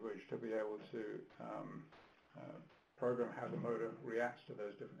language to be able to program how the motor reacts to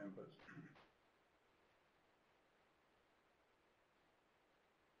those different inputs.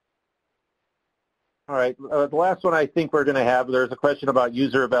 All right. The last one I think we're going to have, there's a question about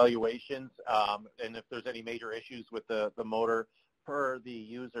user evaluations and if there's any major issues with the motor per the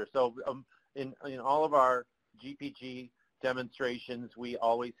user. So in all of our GPG demonstrations, we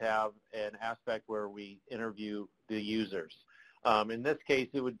always have an aspect where we interview the users. In this case,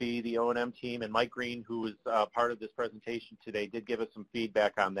 it would be the O&M team, and Mike Green, who was part of this presentation today, did give us some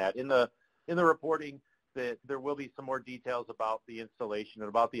feedback on that. In the reporting, that there will be some more details about the installation and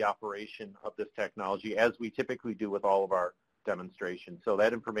about the operation of this technology, as we typically do with all of our demonstrations. So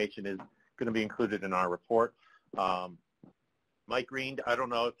that information is going to be included in our report. Mike Green, I don't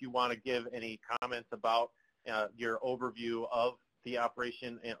know if you want to give any comments about your overview of the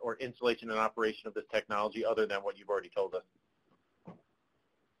operation or installation and operation of this technology other than what you've already told us.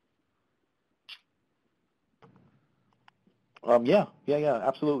 Yeah,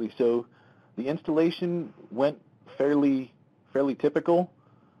 absolutely. So the installation went fairly typical.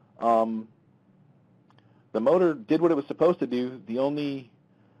 The motor did what it was supposed to do. The only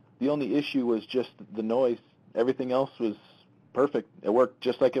issue was just the noise. Everything else was perfect. It worked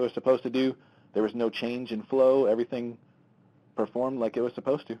just like it was supposed to do. There was no change in flow. Everything performed like it was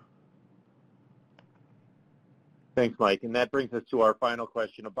supposed to. Thanks, Mike. And that brings us to our final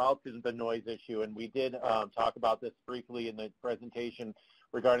question about the noise issue. And we did talk about this briefly in the presentation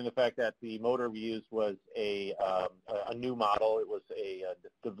regarding the fact that the motor we used was a new model. It was a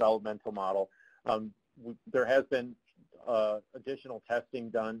developmental model. There has been additional testing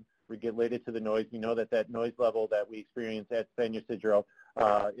done related to the noise. We know that noise level that we experience at San Ysidro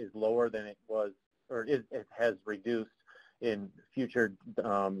is lower than it was, or it has reduced in future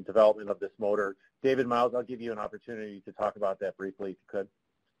development of this motor. David Miles, I'll give you an opportunity to talk about that briefly, if you could.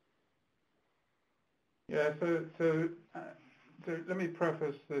 Yeah, so let me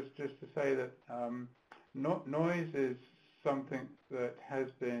preface this just to say that noise is something that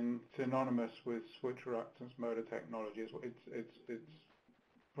has been synonymous with switch reluctance motor technology. It's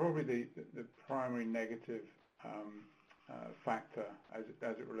probably the primary negative factor as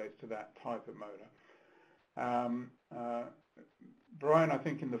it relates to that type of motor. Brian, I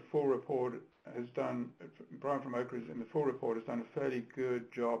think in the full report Brian from Oak Ridge in the full report has done a fairly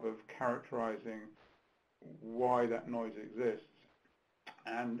good job of characterizing why that noise exists,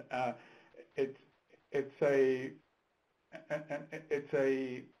 and it's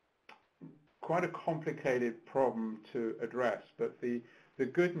quite a complicated problem to address. But the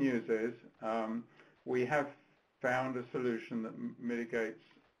good news is we have found a solution that mitigates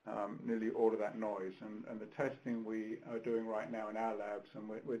nearly all of that noise, and the testing we are doing right now in our labs, and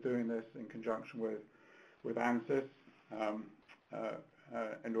we're doing this in conjunction with ANSYS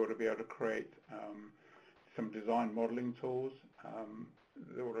in order to be able to create some design modeling tools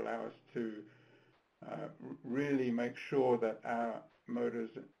that would allow us to really make sure that our motors,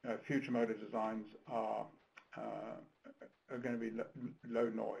 future motor designs are going to be low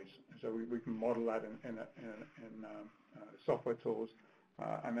noise. So we can model that in software tools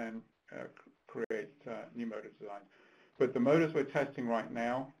and then create new motor designs. But the motors we're testing right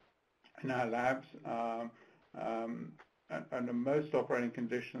now in our labs under most operating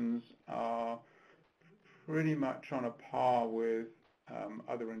conditions are pretty much on a par with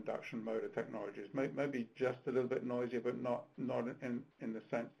other induction motor technologies. Maybe just a little bit noisier, but not in the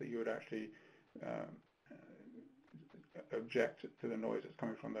sense that you would actually object to the noise that's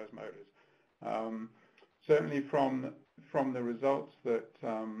coming from those motors. Certainly from the results that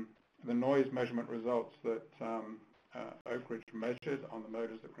the noise measurement results that Oak Ridge measured on the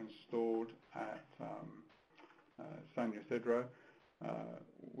motors that were installed at San Ysidro,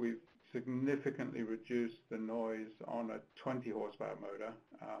 we've significantly reduced the noise on a 20 horsepower motor.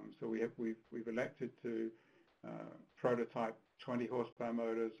 So we've elected to prototype 20 horsepower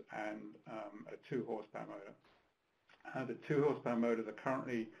motors and a 2 horsepower motor. The 2 horsepower motors are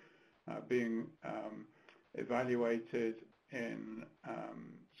currently being evaluated in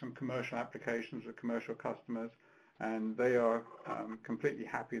some commercial applications with commercial customers, and they are completely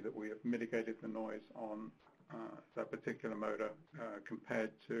happy that we have mitigated the noise on that particular motor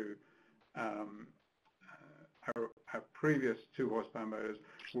compared to our previous 2 horsepower motors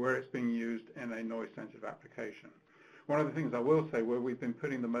where it's being used in a noise sensitive application. One of the things I will say, where we've been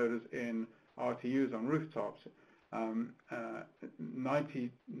putting the motors in RTUs on rooftops,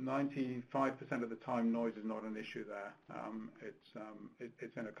 95% of the time noise is not an issue there.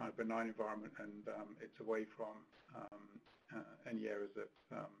 It's in a kind of benign environment, and it's away from any areas that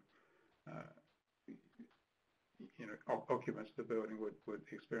occupants of the building would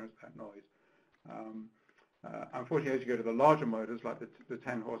experience that noise. Unfortunately, as you go to the larger motors, like the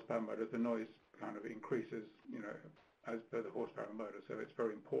 10 horsepower motors, the noise kind of increases, as per the horsepower motor. So it's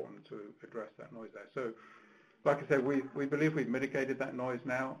very important to address that noise there. So, like I said, we believe we've mitigated that noise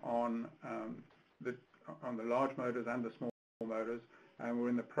now on the large motors and the small motors, and we're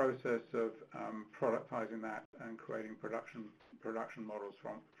in the process of productizing that and creating production models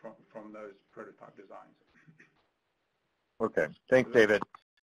from those prototype designs. Okay, thanks, David.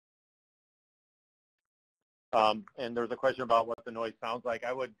 And there's a question about what the noise sounds like.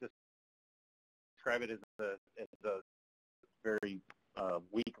 I would describe it as a very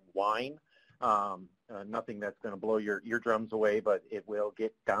weak whine. Nothing that's going to blow your eardrums away, but it will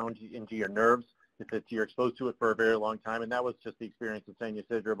get down into your nerves if you're exposed to it for a very long time. And that was just the experience at San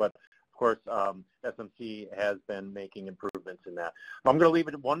Ysidro. But of course, SMC has been making improvements in that. I'm going to leave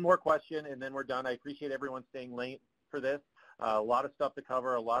it at one more question, and then we're done. I appreciate everyone staying late for this. A lot of stuff to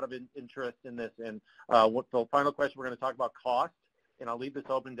cover, a lot of interest in this. And the final question, we're going to talk about cost, and I'll leave this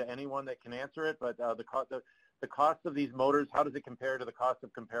open to anyone that can answer it, but the cost of these motors, how does it compare to the cost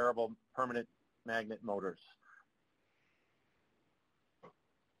of comparable permanent magnet motors?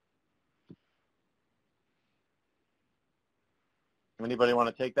 Anybody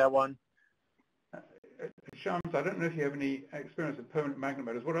want to take that one? Shams, I don't know if you have any experience with permanent magnet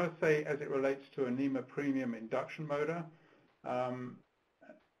motors. What I'd say as it relates to a NEMA premium induction motor, our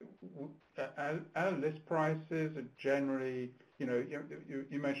list prices are generally,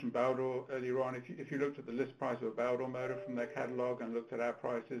 you mentioned Baldor earlier on. If you looked at the list price of a Baldor motor from their catalog and looked at our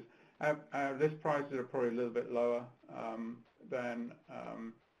prices, our list prices are probably a little bit lower than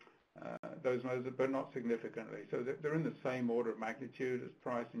those motors, but not significantly. So they're in the same order of magnitude as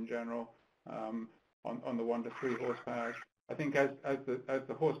price in general on the 1 to 3 horsepower. I think as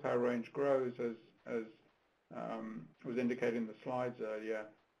the horsepower range grows, as was indicated in the slides earlier,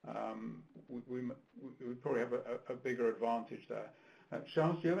 we probably have a bigger advantage there.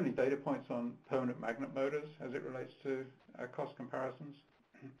 Shams, do you have any data points on permanent magnet motors as it relates to cost comparisons?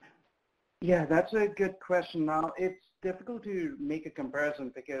 Yeah, that's a good question. Now, it's difficult to make a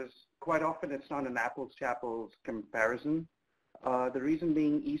comparison because quite often it's not an apples-to-apples comparison. The reason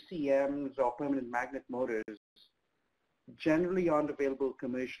being ECMs or permanent magnet motors generally aren't available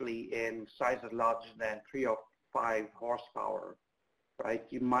commercially in sizes larger than 3 or 5 horsepower, right?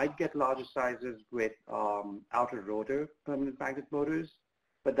 You might get larger sizes with outer rotor permanent magnet motors,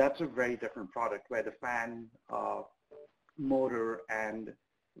 but that's a very different product where the fan, motor, and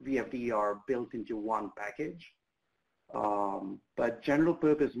VFD are built into one package. But general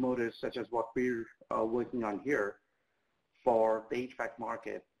purpose motors such as what we're working on here for the HVAC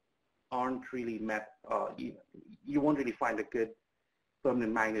market aren't really met, you won't really find a good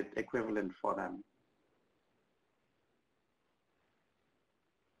permanent magnet equivalent for them.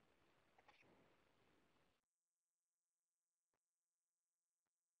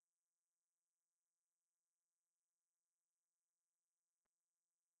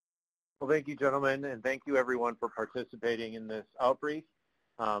 Well, thank you, gentlemen, and thank you, everyone, for participating in this outbrief.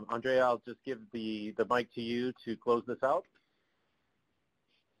 Andrea, I'll just give the mic to you to close this out.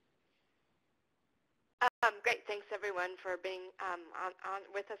 Great. Thanks, everyone, for being on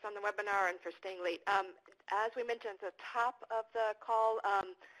with us on the webinar and for staying late. As we mentioned at the top of the call,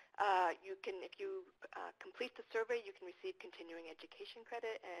 if you complete the survey, you can receive continuing education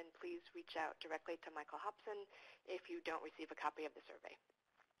credit, and please reach out directly to Michael Hobson if you don't receive a copy of the survey.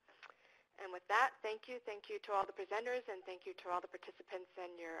 And with that, thank you. Thank you to all the presenters, and thank you to all the participants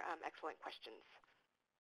and your excellent questions.